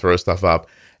anybody wants to throw stuff up.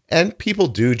 And people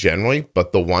do generally,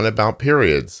 but the one about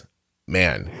periods,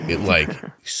 man, it like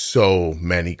so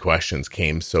many questions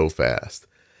came so fast.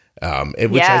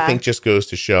 Which I think just goes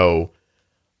to show,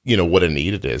 what a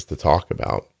need it is to talk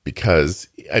about. Because,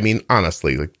 I mean,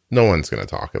 honestly, like no one's going to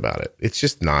talk about it. It's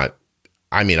just not.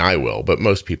 I mean, I will, but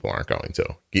most people aren't going to.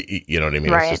 You know what I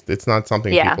mean? Right. It's not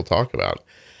something people talk about.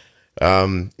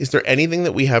 Is there anything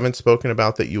that we haven't spoken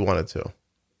about that you wanted to?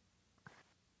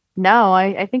 No,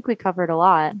 I think we covered a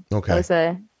lot. Okay. It was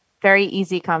a very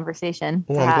easy conversation.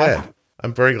 Well, I'm glad.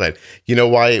 I'm very glad. You know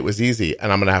why it was easy?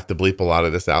 And I'm going to have to bleep a lot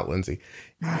of this out, Lindsey.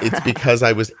 It's because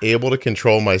I was able to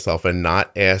control myself and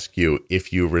not ask you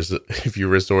if you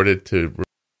resorted to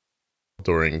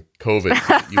during COVID,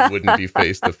 so you wouldn't be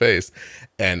face to face,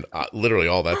 and literally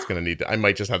all that's going to need to, I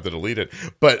might just have to delete it,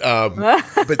 but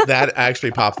that actually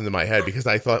popped into my head because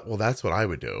I thought, well, that's what I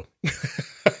would do.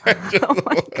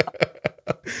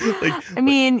 I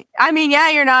mean,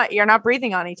 yeah, you're not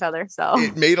breathing on each other, so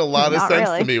it made a lot of sense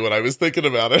to me when I was thinking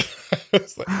about it.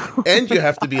 And you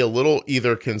have to be a little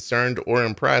either concerned or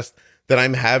impressed that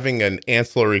I'm having an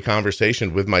ancillary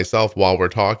conversation with myself while we're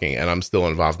talking, and I'm still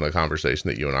involved in the conversation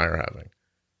that you and I are having.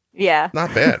 Yeah.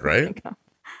 Not bad, right?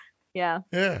 Yeah.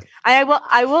 Yeah.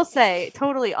 I will say,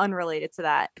 totally unrelated to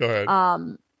that. Go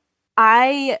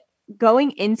ahead.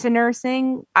 Going into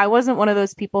nursing, I wasn't one of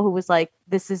those people who was like,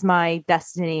 this is my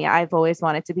destiny. I've always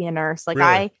wanted to be a nurse. Like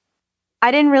really?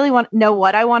 I didn't really know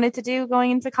what I wanted to do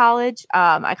going into college.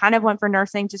 I kind of went for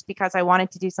nursing just because I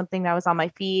wanted to do something that was on my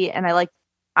feet, and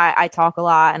I talk a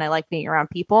lot and I like being around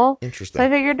people. Interesting. So I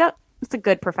figured it's a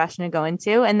good profession to go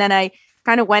into. And then I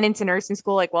kind of went into nursing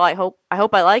school like, well, I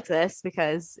hope I like this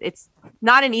because it's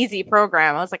not an easy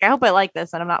program. I was like, I hope I like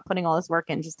this and I'm not putting all this work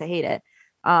in just to hate it.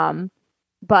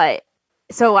 But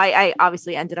so I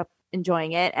obviously ended up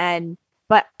enjoying it.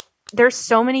 But there's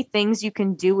so many things you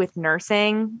can do with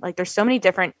nursing. Like there's so many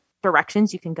different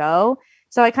directions you can go.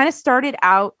 So I kind of started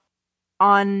out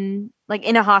on like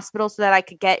in a hospital so that I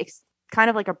could get kind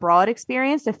of like a broad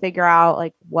experience to figure out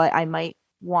like what I might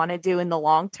want to do in the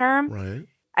long term. Right.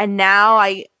 And now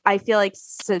I feel like,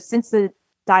 so since the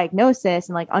diagnosis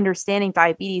and like understanding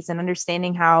diabetes and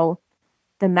understanding how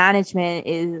the management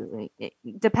is,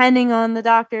 depending on the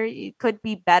doctor, it could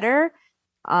be better.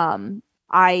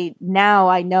 I know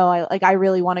I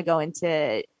really want to go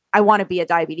into, I want to be a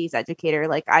diabetes educator.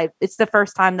 Like it's the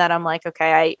first time that I'm like,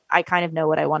 okay, I kind of know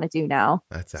what I want to do now.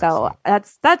 So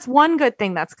that's one good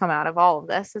thing that's come out of all of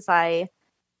this is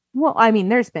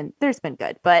there's been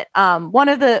good, but one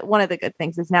of the good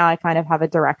things is now I kind of have a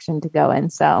direction to go in.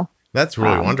 So that's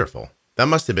really wonderful. That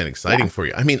must have been exciting for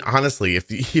you. I mean, honestly,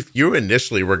 if you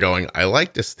initially were going, I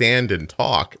like to stand and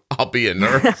talk, I'll be a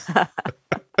nurse.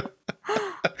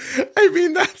 I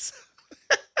mean, that's.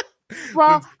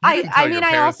 Well,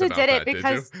 I also did it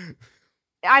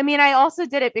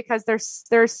because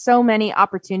there's so many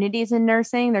opportunities in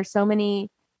nursing. There's so many,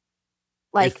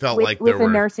 like with a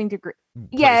nursing degree.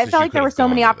 Yeah, it felt like there were so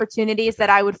many opportunities that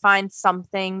I would find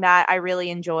something that I really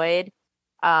enjoyed.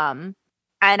 And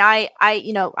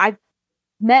I've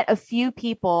met a few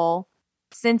people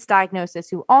since diagnosis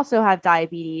who also have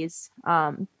diabetes.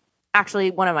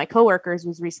 Actually, one of my coworkers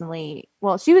was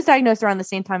she was diagnosed around the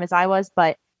same time as I was,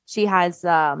 but she has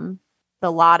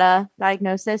the LADA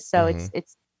diagnosis. So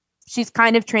it's she's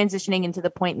kind of transitioning into the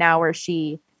point now where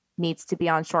she needs to be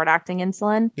on short acting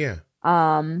insulin. Yeah.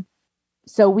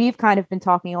 So we've kind of been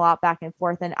talking a lot back and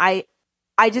forth, and I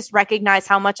just recognize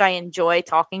how much I enjoy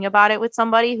talking about it with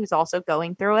somebody who's also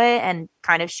going through it and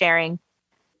kind of sharing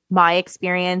my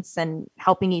experience and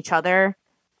helping each other.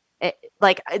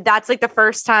 That's like the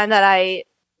first time that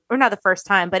or not the first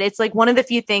time, but it's like one of the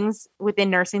few things within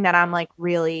nursing that I'm like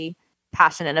really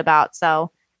passionate about.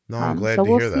 So no, I'm glad to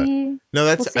hear that. No,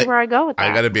 we'll see where I go with that.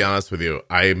 I got to be honest with you.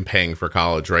 I'm paying for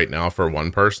college right now for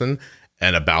one person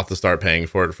and about to start paying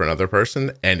for it for another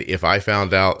person. And if I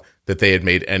found out that they had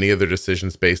made any other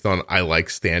decisions based on I like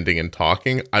standing and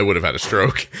talking, I would have had a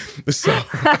stroke. So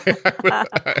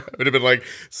I would have been like,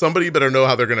 somebody better know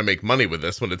how they're going to make money with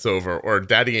this when it's over, or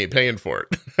daddy ain't paying for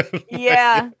it.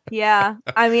 Yeah.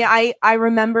 I mean, I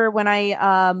remember when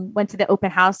I went to the open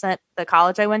house at the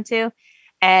college I went to,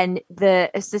 and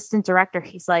the assistant director,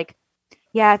 he's like,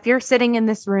 yeah, if you're sitting in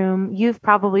this room, you've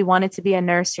probably wanted to be a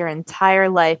nurse your entire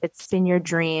life. It's been your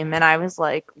dream. And I was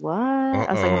like, what?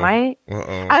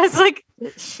 I was like,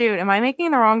 shoot, am I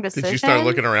making the wrong decision? Did you start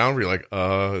looking around? Were you like,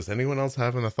 is anyone else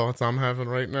having the thoughts I'm having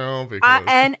right now? Because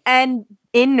and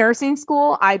in nursing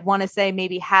school, I'd want to say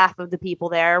maybe half of the people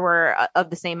there were of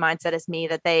the same mindset as me,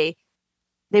 that they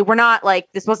were not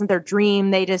like, this wasn't their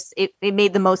dream. They just, it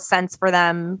made the most sense for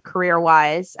them career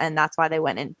wise. And that's why they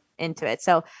went into it.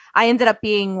 So I ended up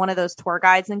being one of those tour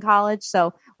guides in college.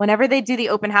 So whenever they do the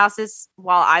open houses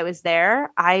while I was there,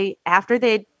 after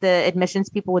the admissions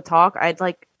people would talk, I'd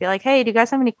like be like, hey, do you guys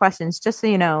have any questions? Just so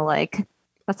you know, like,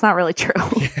 that's not really true.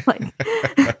 Like,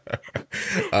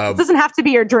 it doesn't have to be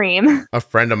your dream. A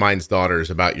friend of mine's daughter is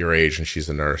about your age and she's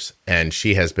a nurse, and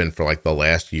she has been for like the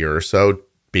last year or so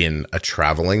being a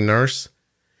traveling nurse.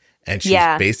 And she's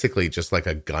basically just like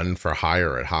a gun for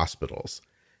hire at hospitals.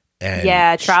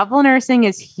 And travel nursing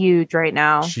is huge right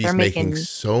now. They're making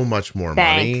so much more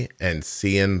money and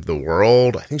seeing the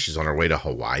world. I think she's on her way to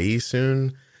Hawaii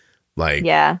soon. Like,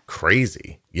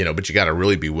 crazy, but you got to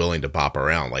really be willing to bop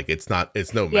around. Like, it's no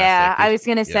mess. Yeah, I was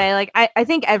going to say, like, I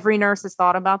think every nurse has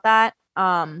thought about that.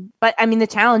 But I mean, the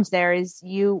challenge there is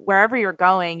wherever you're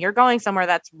going somewhere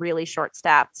that's really short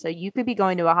staffed. So you could be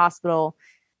going to a hospital.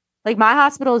 Like, my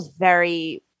hospital is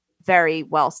very, very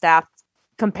well staffed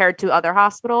compared to other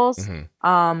hospitals.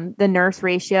 The nurse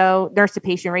to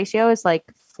patient ratio is like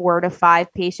 4 to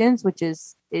 5 patients, which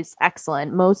is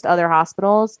excellent. Most other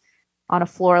hospitals on a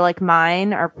floor like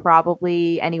mine are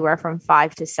probably anywhere from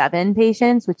 5 to 7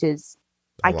 patients, which is,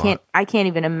 I can't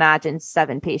even imagine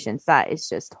 7 patients. That is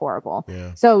just horrible.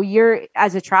 Yeah. So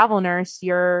as a travel nurse,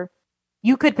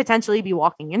 you could potentially be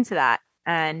walking into that.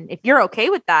 And if you're okay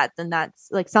with that, then that's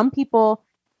like, some people,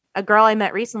 a girl I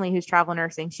met recently who's travel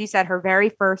nursing, she said her very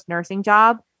first nursing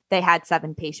job, they had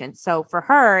 7 patients. So for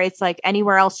her, it's like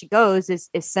anywhere else she goes is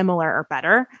similar or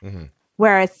better.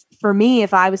 Whereas for me,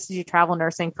 if I was to do travel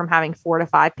nursing from having 4 to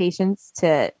 5 patients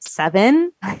to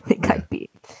 7, I think I'd be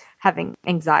having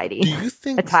anxiety. Do you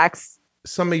think attacks?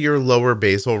 Some of your lower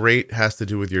basal rate has to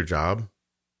do with your job?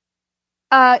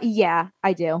 Yeah,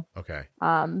 I do. Okay.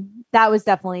 That was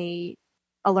definitely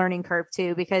a learning curve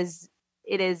too, because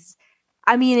it is,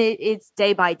 I mean, it's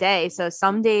day by day. So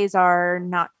some days are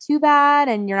not too bad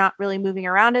and you're not really moving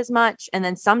around as much. And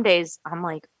then some days I'm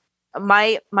like,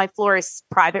 my floor is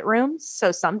private rooms.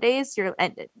 So some days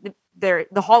the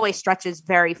hallway stretches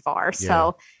very far. Yeah.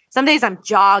 So some days I'm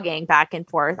jogging back and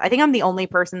forth. I think I'm the only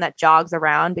person that jogs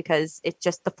around because it's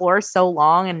just, the floor is so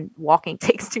long and walking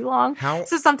takes too long.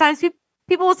 So sometimes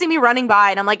people will see me running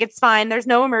by and I'm like, it's fine. There's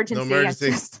no emergency. I don't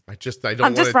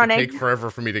want it to take forever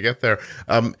for me to get there.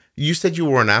 You said you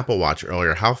wore an Apple Watch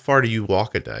earlier. How far do you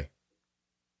walk a day?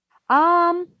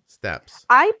 Steps.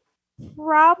 I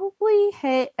probably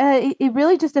hit, it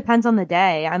really just depends on the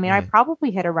day. I mean, I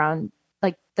probably hit around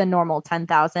like the normal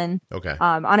 10,000. Okay.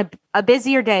 On a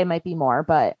busier day might be more,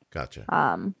 but gotcha.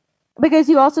 Because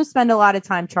you also spend a lot of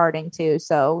time charting too.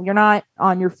 So you're not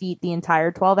on your feet the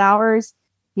entire 12 hours.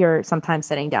 You're sometimes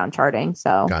sitting down charting,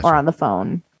 or on the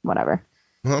phone, whatever.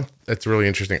 Well, that's really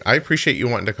interesting. I appreciate you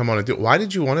wanting to come on and do it. Why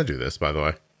did you want to do this, by the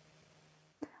way?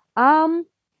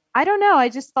 I don't know. I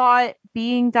just thought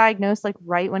being diagnosed like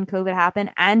right when COVID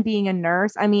happened and being a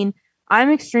nurse. I mean, I'm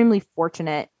extremely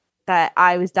fortunate that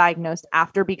I was diagnosed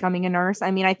after becoming a nurse.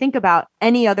 I mean, I think about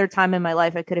any other time in my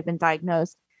life I could have been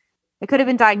diagnosed. I could have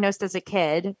been diagnosed as a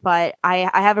kid, but I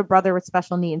have a brother with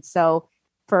special needs. So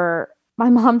for my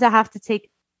mom to have to take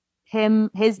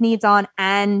his needs on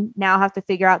and now have to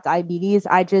figure out diabetes,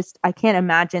 I can't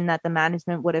imagine that the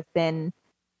management would have been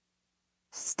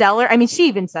stellar. I mean, she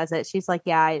even says it. She's like,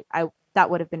 yeah, that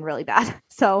would have been really bad.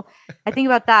 So I think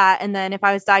about that. And then if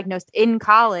I was diagnosed in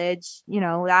college,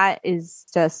 that is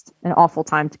just an awful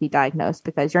time to be diagnosed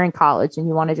because you're in college and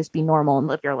you want to just be normal and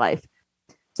live your life.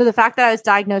 So the fact that I was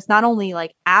diagnosed not only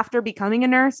like after becoming a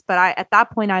nurse, but at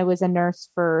that point I was a nurse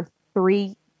for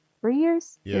 3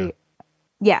 years.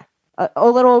 Yeah. A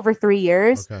little over 3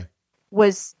 years. Okay.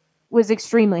 Was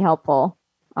extremely helpful.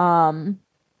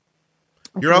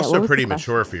 You're also pretty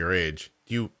mature for your age.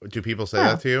 Do people say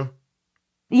that to you?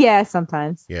 Yeah,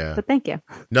 sometimes. Yeah. But thank you.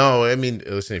 No, I mean,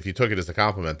 listen, if you took it as a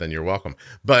compliment, then you're welcome.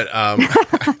 But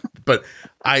but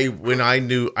when I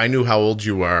knew how old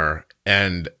you were,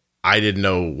 and I didn't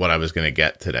know what I was going to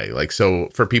get today. Like, so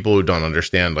for people who don't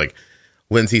understand, like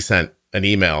Lindsey sent an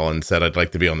email and said, I'd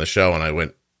like to be on the show. And I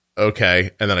went, okay.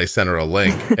 And then I sent her a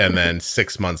link. And then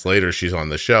 6 months later, she's on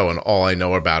the show. And all I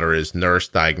know about her is nurse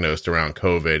diagnosed around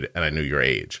COVID. And I knew your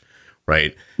age.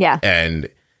 Right. Yeah. And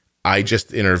I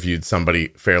just interviewed somebody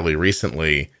fairly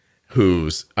recently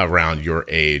who's around your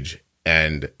age.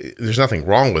 And there's nothing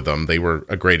wrong with them. They were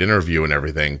a great interview and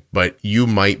everything, but you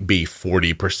might be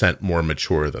 40% more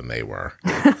mature than they were.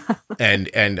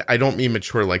 and I don't mean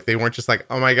mature like they weren't just like,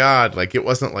 oh my God, like it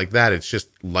wasn't like that. It's just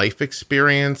life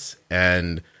experience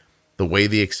and the way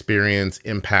the experience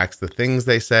impacts the things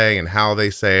they say and how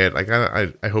they say it. Like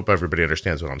I hope everybody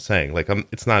understands what I'm saying. Like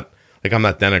it's not like I'm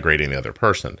not denigrating the other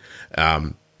person.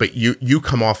 But you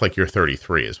come off like you're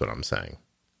 33 is what I'm saying.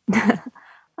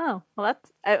 Oh, well,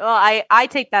 I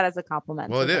take that as a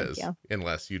compliment. Well, so it is,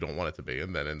 unless you don't want it to be.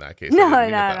 And then in that case, no.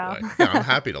 Yeah, I'm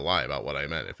happy to lie about what I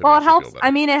meant. If it helps.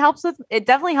 I mean, it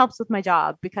definitely helps with my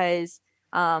job because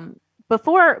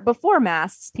before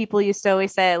masks, people used to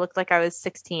always say I looked like I was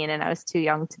 16 and I was too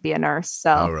young to be a nurse.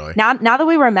 So really? now that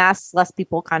we wear masks, less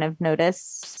people kind of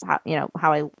notice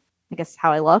how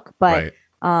I look. But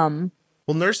right.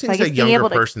 Well, nursing's a younger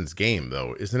person's game,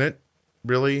 though, isn't it?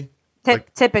 Really?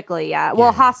 Typically, yeah.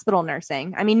 Well, hospital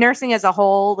nursing. I mean, nursing as a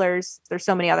whole, there's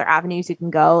so many other avenues you can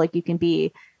go. Like you can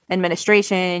be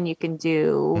administration, you can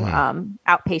do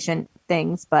outpatient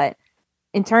things. But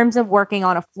in terms of working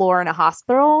on a floor in a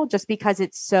hospital, just because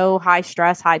it's so high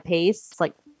stress, high pace,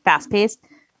 like fast paced,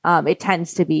 it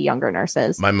tends to be younger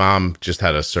nurses. My mom just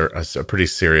had a pretty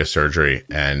serious surgery,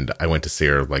 and I went to see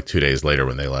her like 2 days later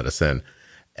when they let us in.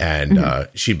 And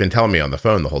she'd been telling me on the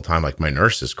phone the whole time, like, my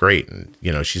nurse is great. And,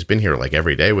 she's been here like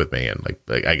every day with me. And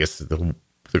like I guess the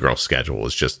girl's schedule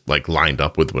was just like lined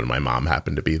up with when my mom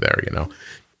happened to be there,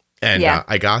 And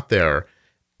I got there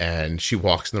and she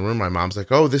walks in the room. My mom's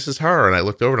like, oh, this is her. And I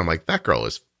looked over and I'm like, that girl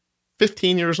is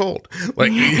 15 years old.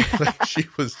 Like, like she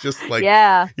was just like,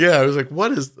 yeah. I was like,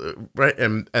 what is right?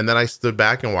 And then I stood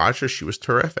back and watched her. She was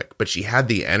terrific, but she had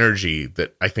the energy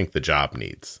that I think the job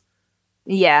needs.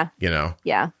 Yeah.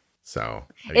 Yeah. So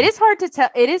it is hard to tell.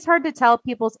 It is hard to tell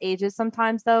people's ages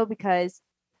sometimes, though, because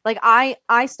like I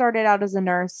started out as a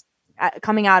nurse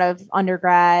coming out of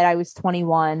undergrad. I was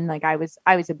 21. Like I was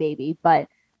a baby. But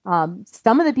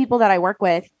some of the people that I work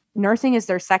with, nursing is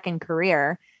their second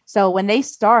career. So when they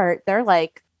start, they're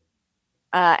like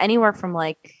anywhere from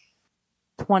like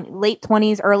late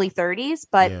 20s, early 30s.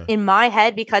 But in my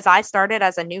head, because I started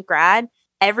as a new grad,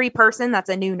 every person that's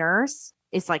a new nurse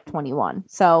is like 21.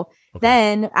 So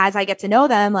then as I get to know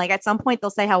them, like at some point they'll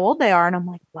say how old they are. And I'm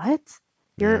like, what?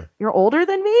 You're older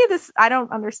than me? I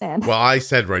don't understand. Well, I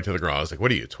said right to the girl, I was like,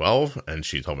 what are you, 12? And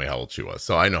she told me how old she was.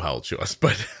 So I know how old she was,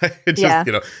 but it just,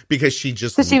 because she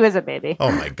was a baby.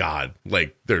 Oh my God.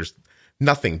 Like there's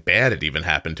nothing bad had even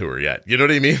happened to her yet. You know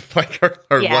what I mean? Like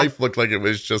her life looked like it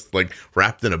was just like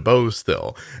wrapped in a bow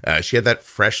still. She had that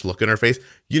fresh look in her face.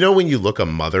 When you look a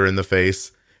mother in the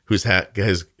face, who's had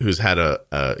a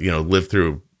lived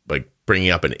through like bringing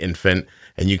up an infant,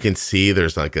 and you can see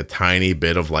there's like a tiny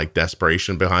bit of like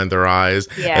desperation behind their eyes.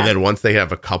 Yeah. And then once they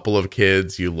have a couple of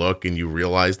kids, you look and you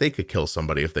realize they could kill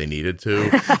somebody if they needed to.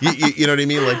 you know what I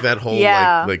mean? Like that whole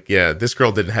this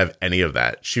girl didn't have any of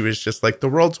that. She was just like, the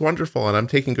world's wonderful and I'm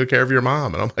taking good care of your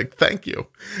mom. And I'm like, thank you.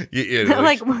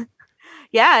 Like,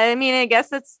 I mean, I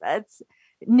guess it's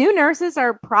new nurses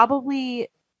are probably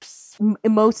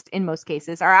in most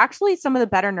cases are actually some of the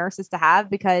better nurses to have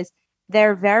because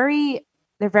they're very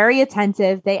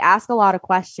attentive. They ask a lot of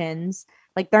questions.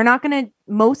 Like they're not going to,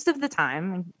 most of the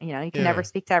time, you can never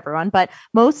speak to everyone, but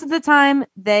most of the time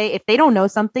if they don't know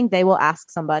something, they will ask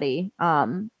somebody.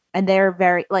 And they're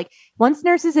very like, once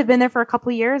nurses have been there for a couple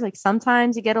of years, like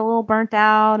sometimes you get a little burnt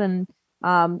out and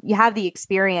you have the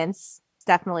experience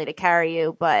definitely to carry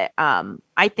you. But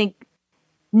I think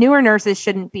newer nurses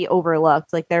shouldn't be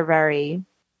overlooked. Like they're very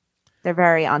they're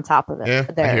very on top of it. Yeah,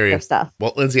 I hear you. Their stuff.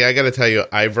 Well, Lindsey, I got to tell you,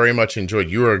 I very much enjoyed.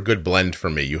 You are a good blend for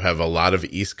me. You have a lot of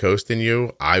East Coast in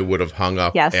you. I would have hung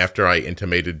up after I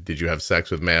intimated, "Did you have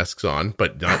sex with masks on?"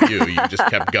 But not you. You just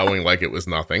kept going like it was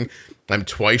nothing. I'm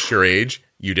twice your age.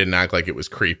 You didn't act like it was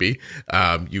creepy.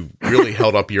 You really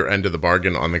held up your end of the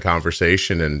bargain on the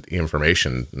conversation and the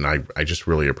information, and I just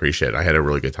really appreciate it. I had a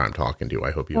really good time talking to you. I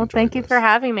hope you enjoyed thank you for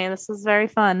having me. This was very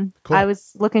fun. Cool. I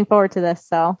was looking forward to this.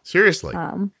 So seriously.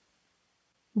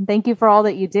 Thank you for all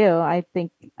that you do. I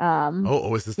think.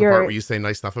 Is this the part where you say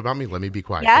nice stuff about me? Let me be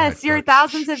quiet. Yes, your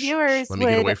thousands of viewers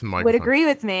would agree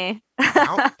with me.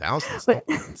 Thousands. Don't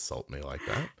insult me like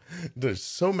that. There's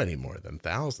so many more than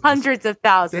thousands. Hundreds of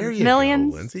thousands. There you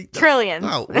millions. go, Lindsey. Trillions.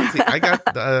 Oh, Lindsey, I got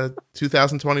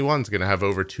 2021 is going to have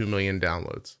over 2 million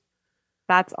downloads.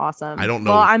 That's awesome. I don't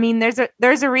know. Well, I mean, there's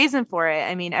a reason for it.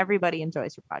 I mean, everybody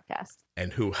enjoys your podcast.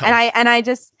 And who else? And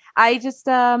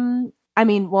I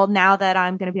mean, well, now that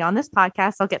I'm going to be on this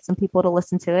podcast, I'll get some people to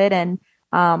listen to it. And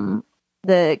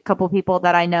the couple people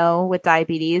that I know with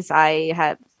diabetes, I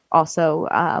have also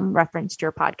referenced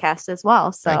your podcast as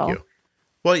well. So thank you.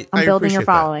 Well, I'm building your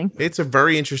following. It's a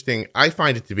very interesting, I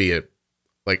find it to be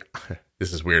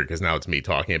this is weird because now it's me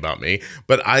talking about me,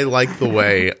 but I like the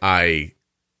way I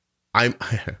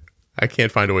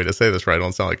can't find a way to say this right. I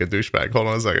don't sound like a douchebag. Hold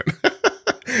on a second.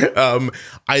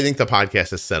 I think the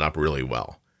podcast is set up really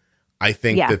well. I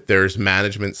think that there's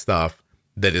management stuff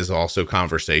that is also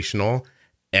conversational,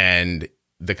 and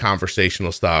the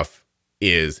conversational stuff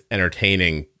is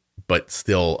entertaining, but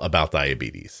still about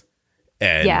diabetes.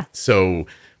 And so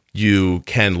you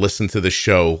can listen to the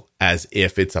show as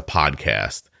if it's a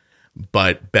podcast,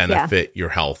 but benefit your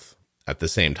health at the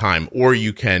same time. Or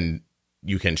you can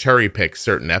cherry pick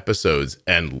certain episodes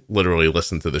and literally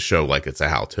listen to the show like it's a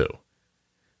how-to.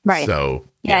 Right. So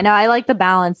no, I like the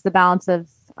balance of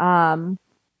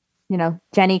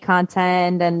Jenny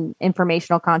content and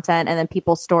informational content, and then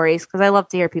people's stories, because I love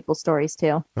to hear people's stories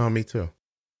too. Oh, me too.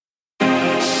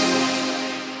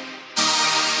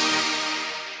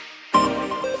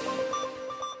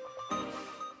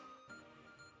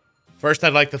 First,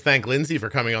 I'd like to thank Lindsey for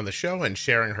coming on the show and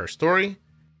sharing her story.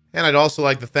 And I'd also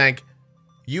like to thank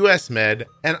US Med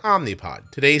and Omnipod,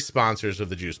 today's sponsors of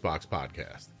the Juicebox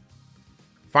Podcast.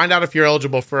 Find out if you're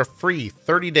eligible for a free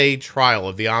 30-day trial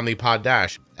of the Omnipod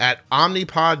DASH at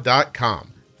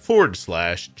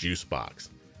omnipod.com/juicebox.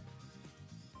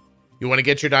 You want to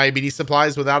get your diabetes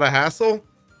supplies without a hassle?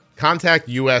 Contact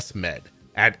US Med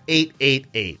at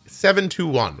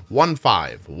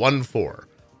 888-721-1514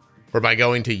 or by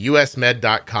going to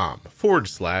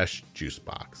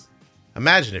usmed.com/juicebox.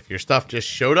 Imagine if your stuff just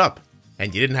showed up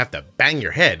and you didn't have to bang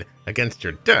your head against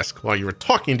your desk while you were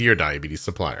talking to your diabetes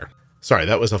supplier. Sorry,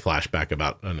 that was a flashback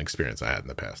about an experience I had in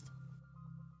the past.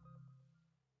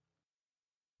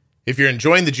 If you're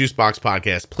enjoying the Juicebox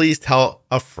Podcast, please tell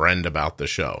a friend about the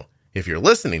show. If you're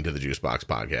listening to the Juicebox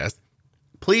Podcast,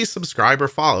 please subscribe or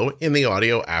follow in the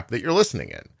audio app that you're listening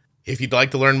in. If you'd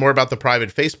like to learn more about the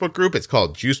private Facebook group, it's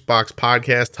called Juicebox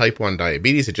Podcast Type 1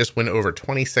 Diabetes. It just went over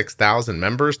 26,000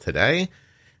 members today.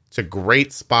 It's a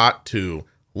great spot to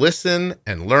listen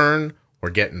and learn or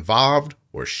get involved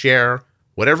or share.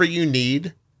 Whatever you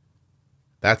need,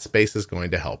 that space is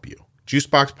going to help you.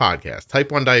 Juicebox Podcast, Type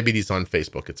 1 Diabetes on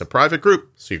Facebook. It's a private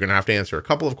group, so you're going to have to answer a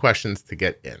couple of questions to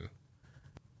get in.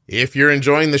 If you're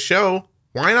enjoying the show,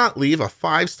 why not leave a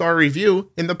 5-star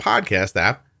review in the podcast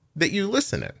app that you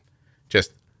listen in?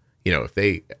 Just, if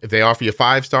they offer you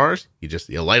 5 stars,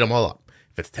 you light them all up.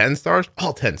 If it's 10 stars,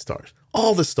 all 10 stars,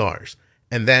 all the stars.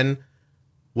 And then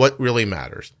what really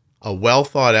matters? A well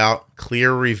thought out,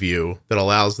 clear review that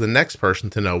allows the next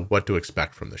person to know what to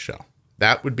expect from the show.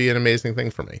 That would be an amazing thing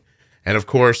for me. And of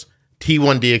course,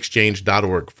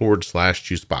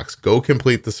 t1dexchange.org/juicebox. Go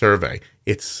complete the survey.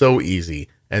 It's so easy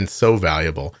and so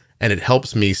valuable, and it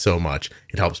helps me so much.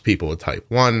 It helps people with type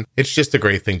 1. It's just a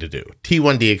great thing to do.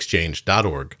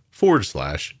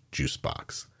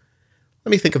 t1dexchange.org/juicebox.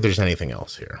 Let me think if there's anything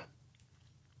else here.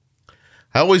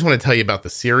 I always want to tell you about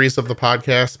the series of the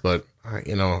podcast, but I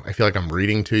feel like I'm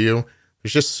reading to you.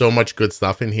 There's just so much good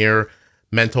stuff in here.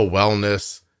 Mental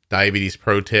wellness, diabetes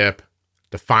pro tip,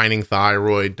 defining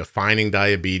thyroid, defining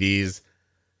diabetes,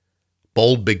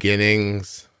 bold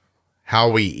beginnings, how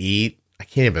we eat. I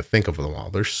can't even think of them all.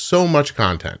 There's so much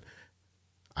content.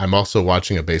 I'm also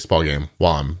watching a baseball game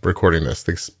while I'm recording this.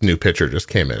 This new pitcher just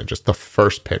came in, and just the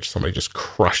first pitch, somebody just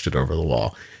crushed it over the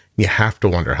wall. You have to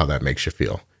wonder how that makes you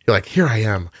feel. You're like, here I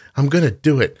am. I'm going to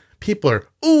do it. People are,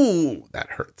 ooh, that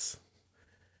hurts.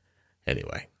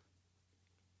 Anyway,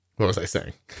 what was I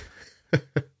saying?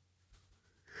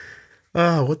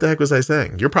 Oh, what the heck was I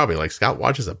saying? You're probably like, Scott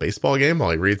watches a baseball game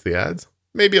while he reads the ads?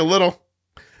 Maybe a little.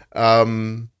 I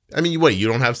mean, wait, you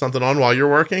don't have something on while you're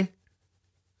working?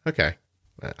 Okay.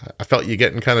 I felt you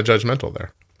getting kind of judgmental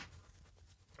there.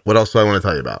 What else do I want to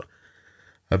tell you about?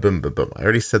 I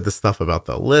already said the stuff about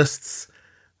the lists,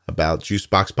 about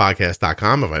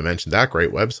juiceboxpodcast.com. If I mentioned that,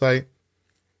 great website.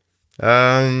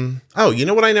 Oh, you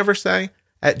know what I never say?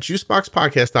 At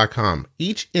juiceboxpodcast.com,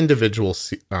 each individual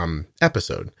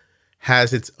episode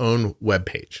has its own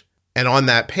webpage. And on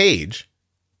that page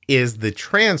is the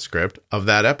transcript of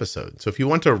that episode. So if you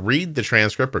want to read the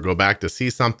transcript or go back to see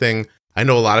something, I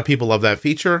know a lot of people love that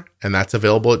feature, and that's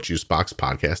available at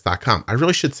juiceboxpodcast.com. I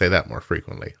really should say that more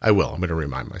frequently. I will. I'm going to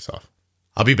remind myself.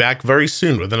 I'll be back very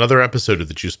soon with another episode of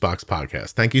the Juicebox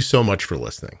Podcast. Thank you so much for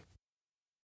listening.